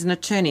Chevelou. He's an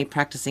attorney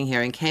practicing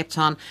here in Cape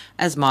Town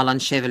as Marlon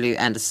Chevelou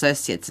and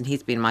Associates, and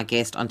he's been my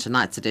guest on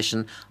tonight's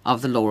edition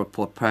of the Law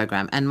Report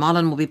program. And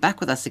Marlon will be back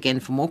with us again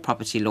for more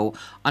property law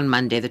on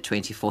Monday, the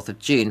 24th of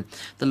June.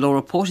 The Law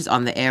Report is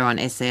on the air on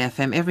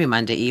SAFM every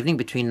Monday evening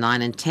between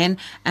 9 and 10.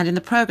 And in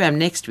the program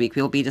next week,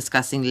 we'll be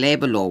discussing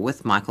labour law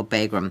with Michael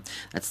Bagram.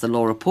 That's the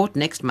Law Report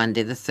next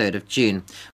Monday, the 3rd of June.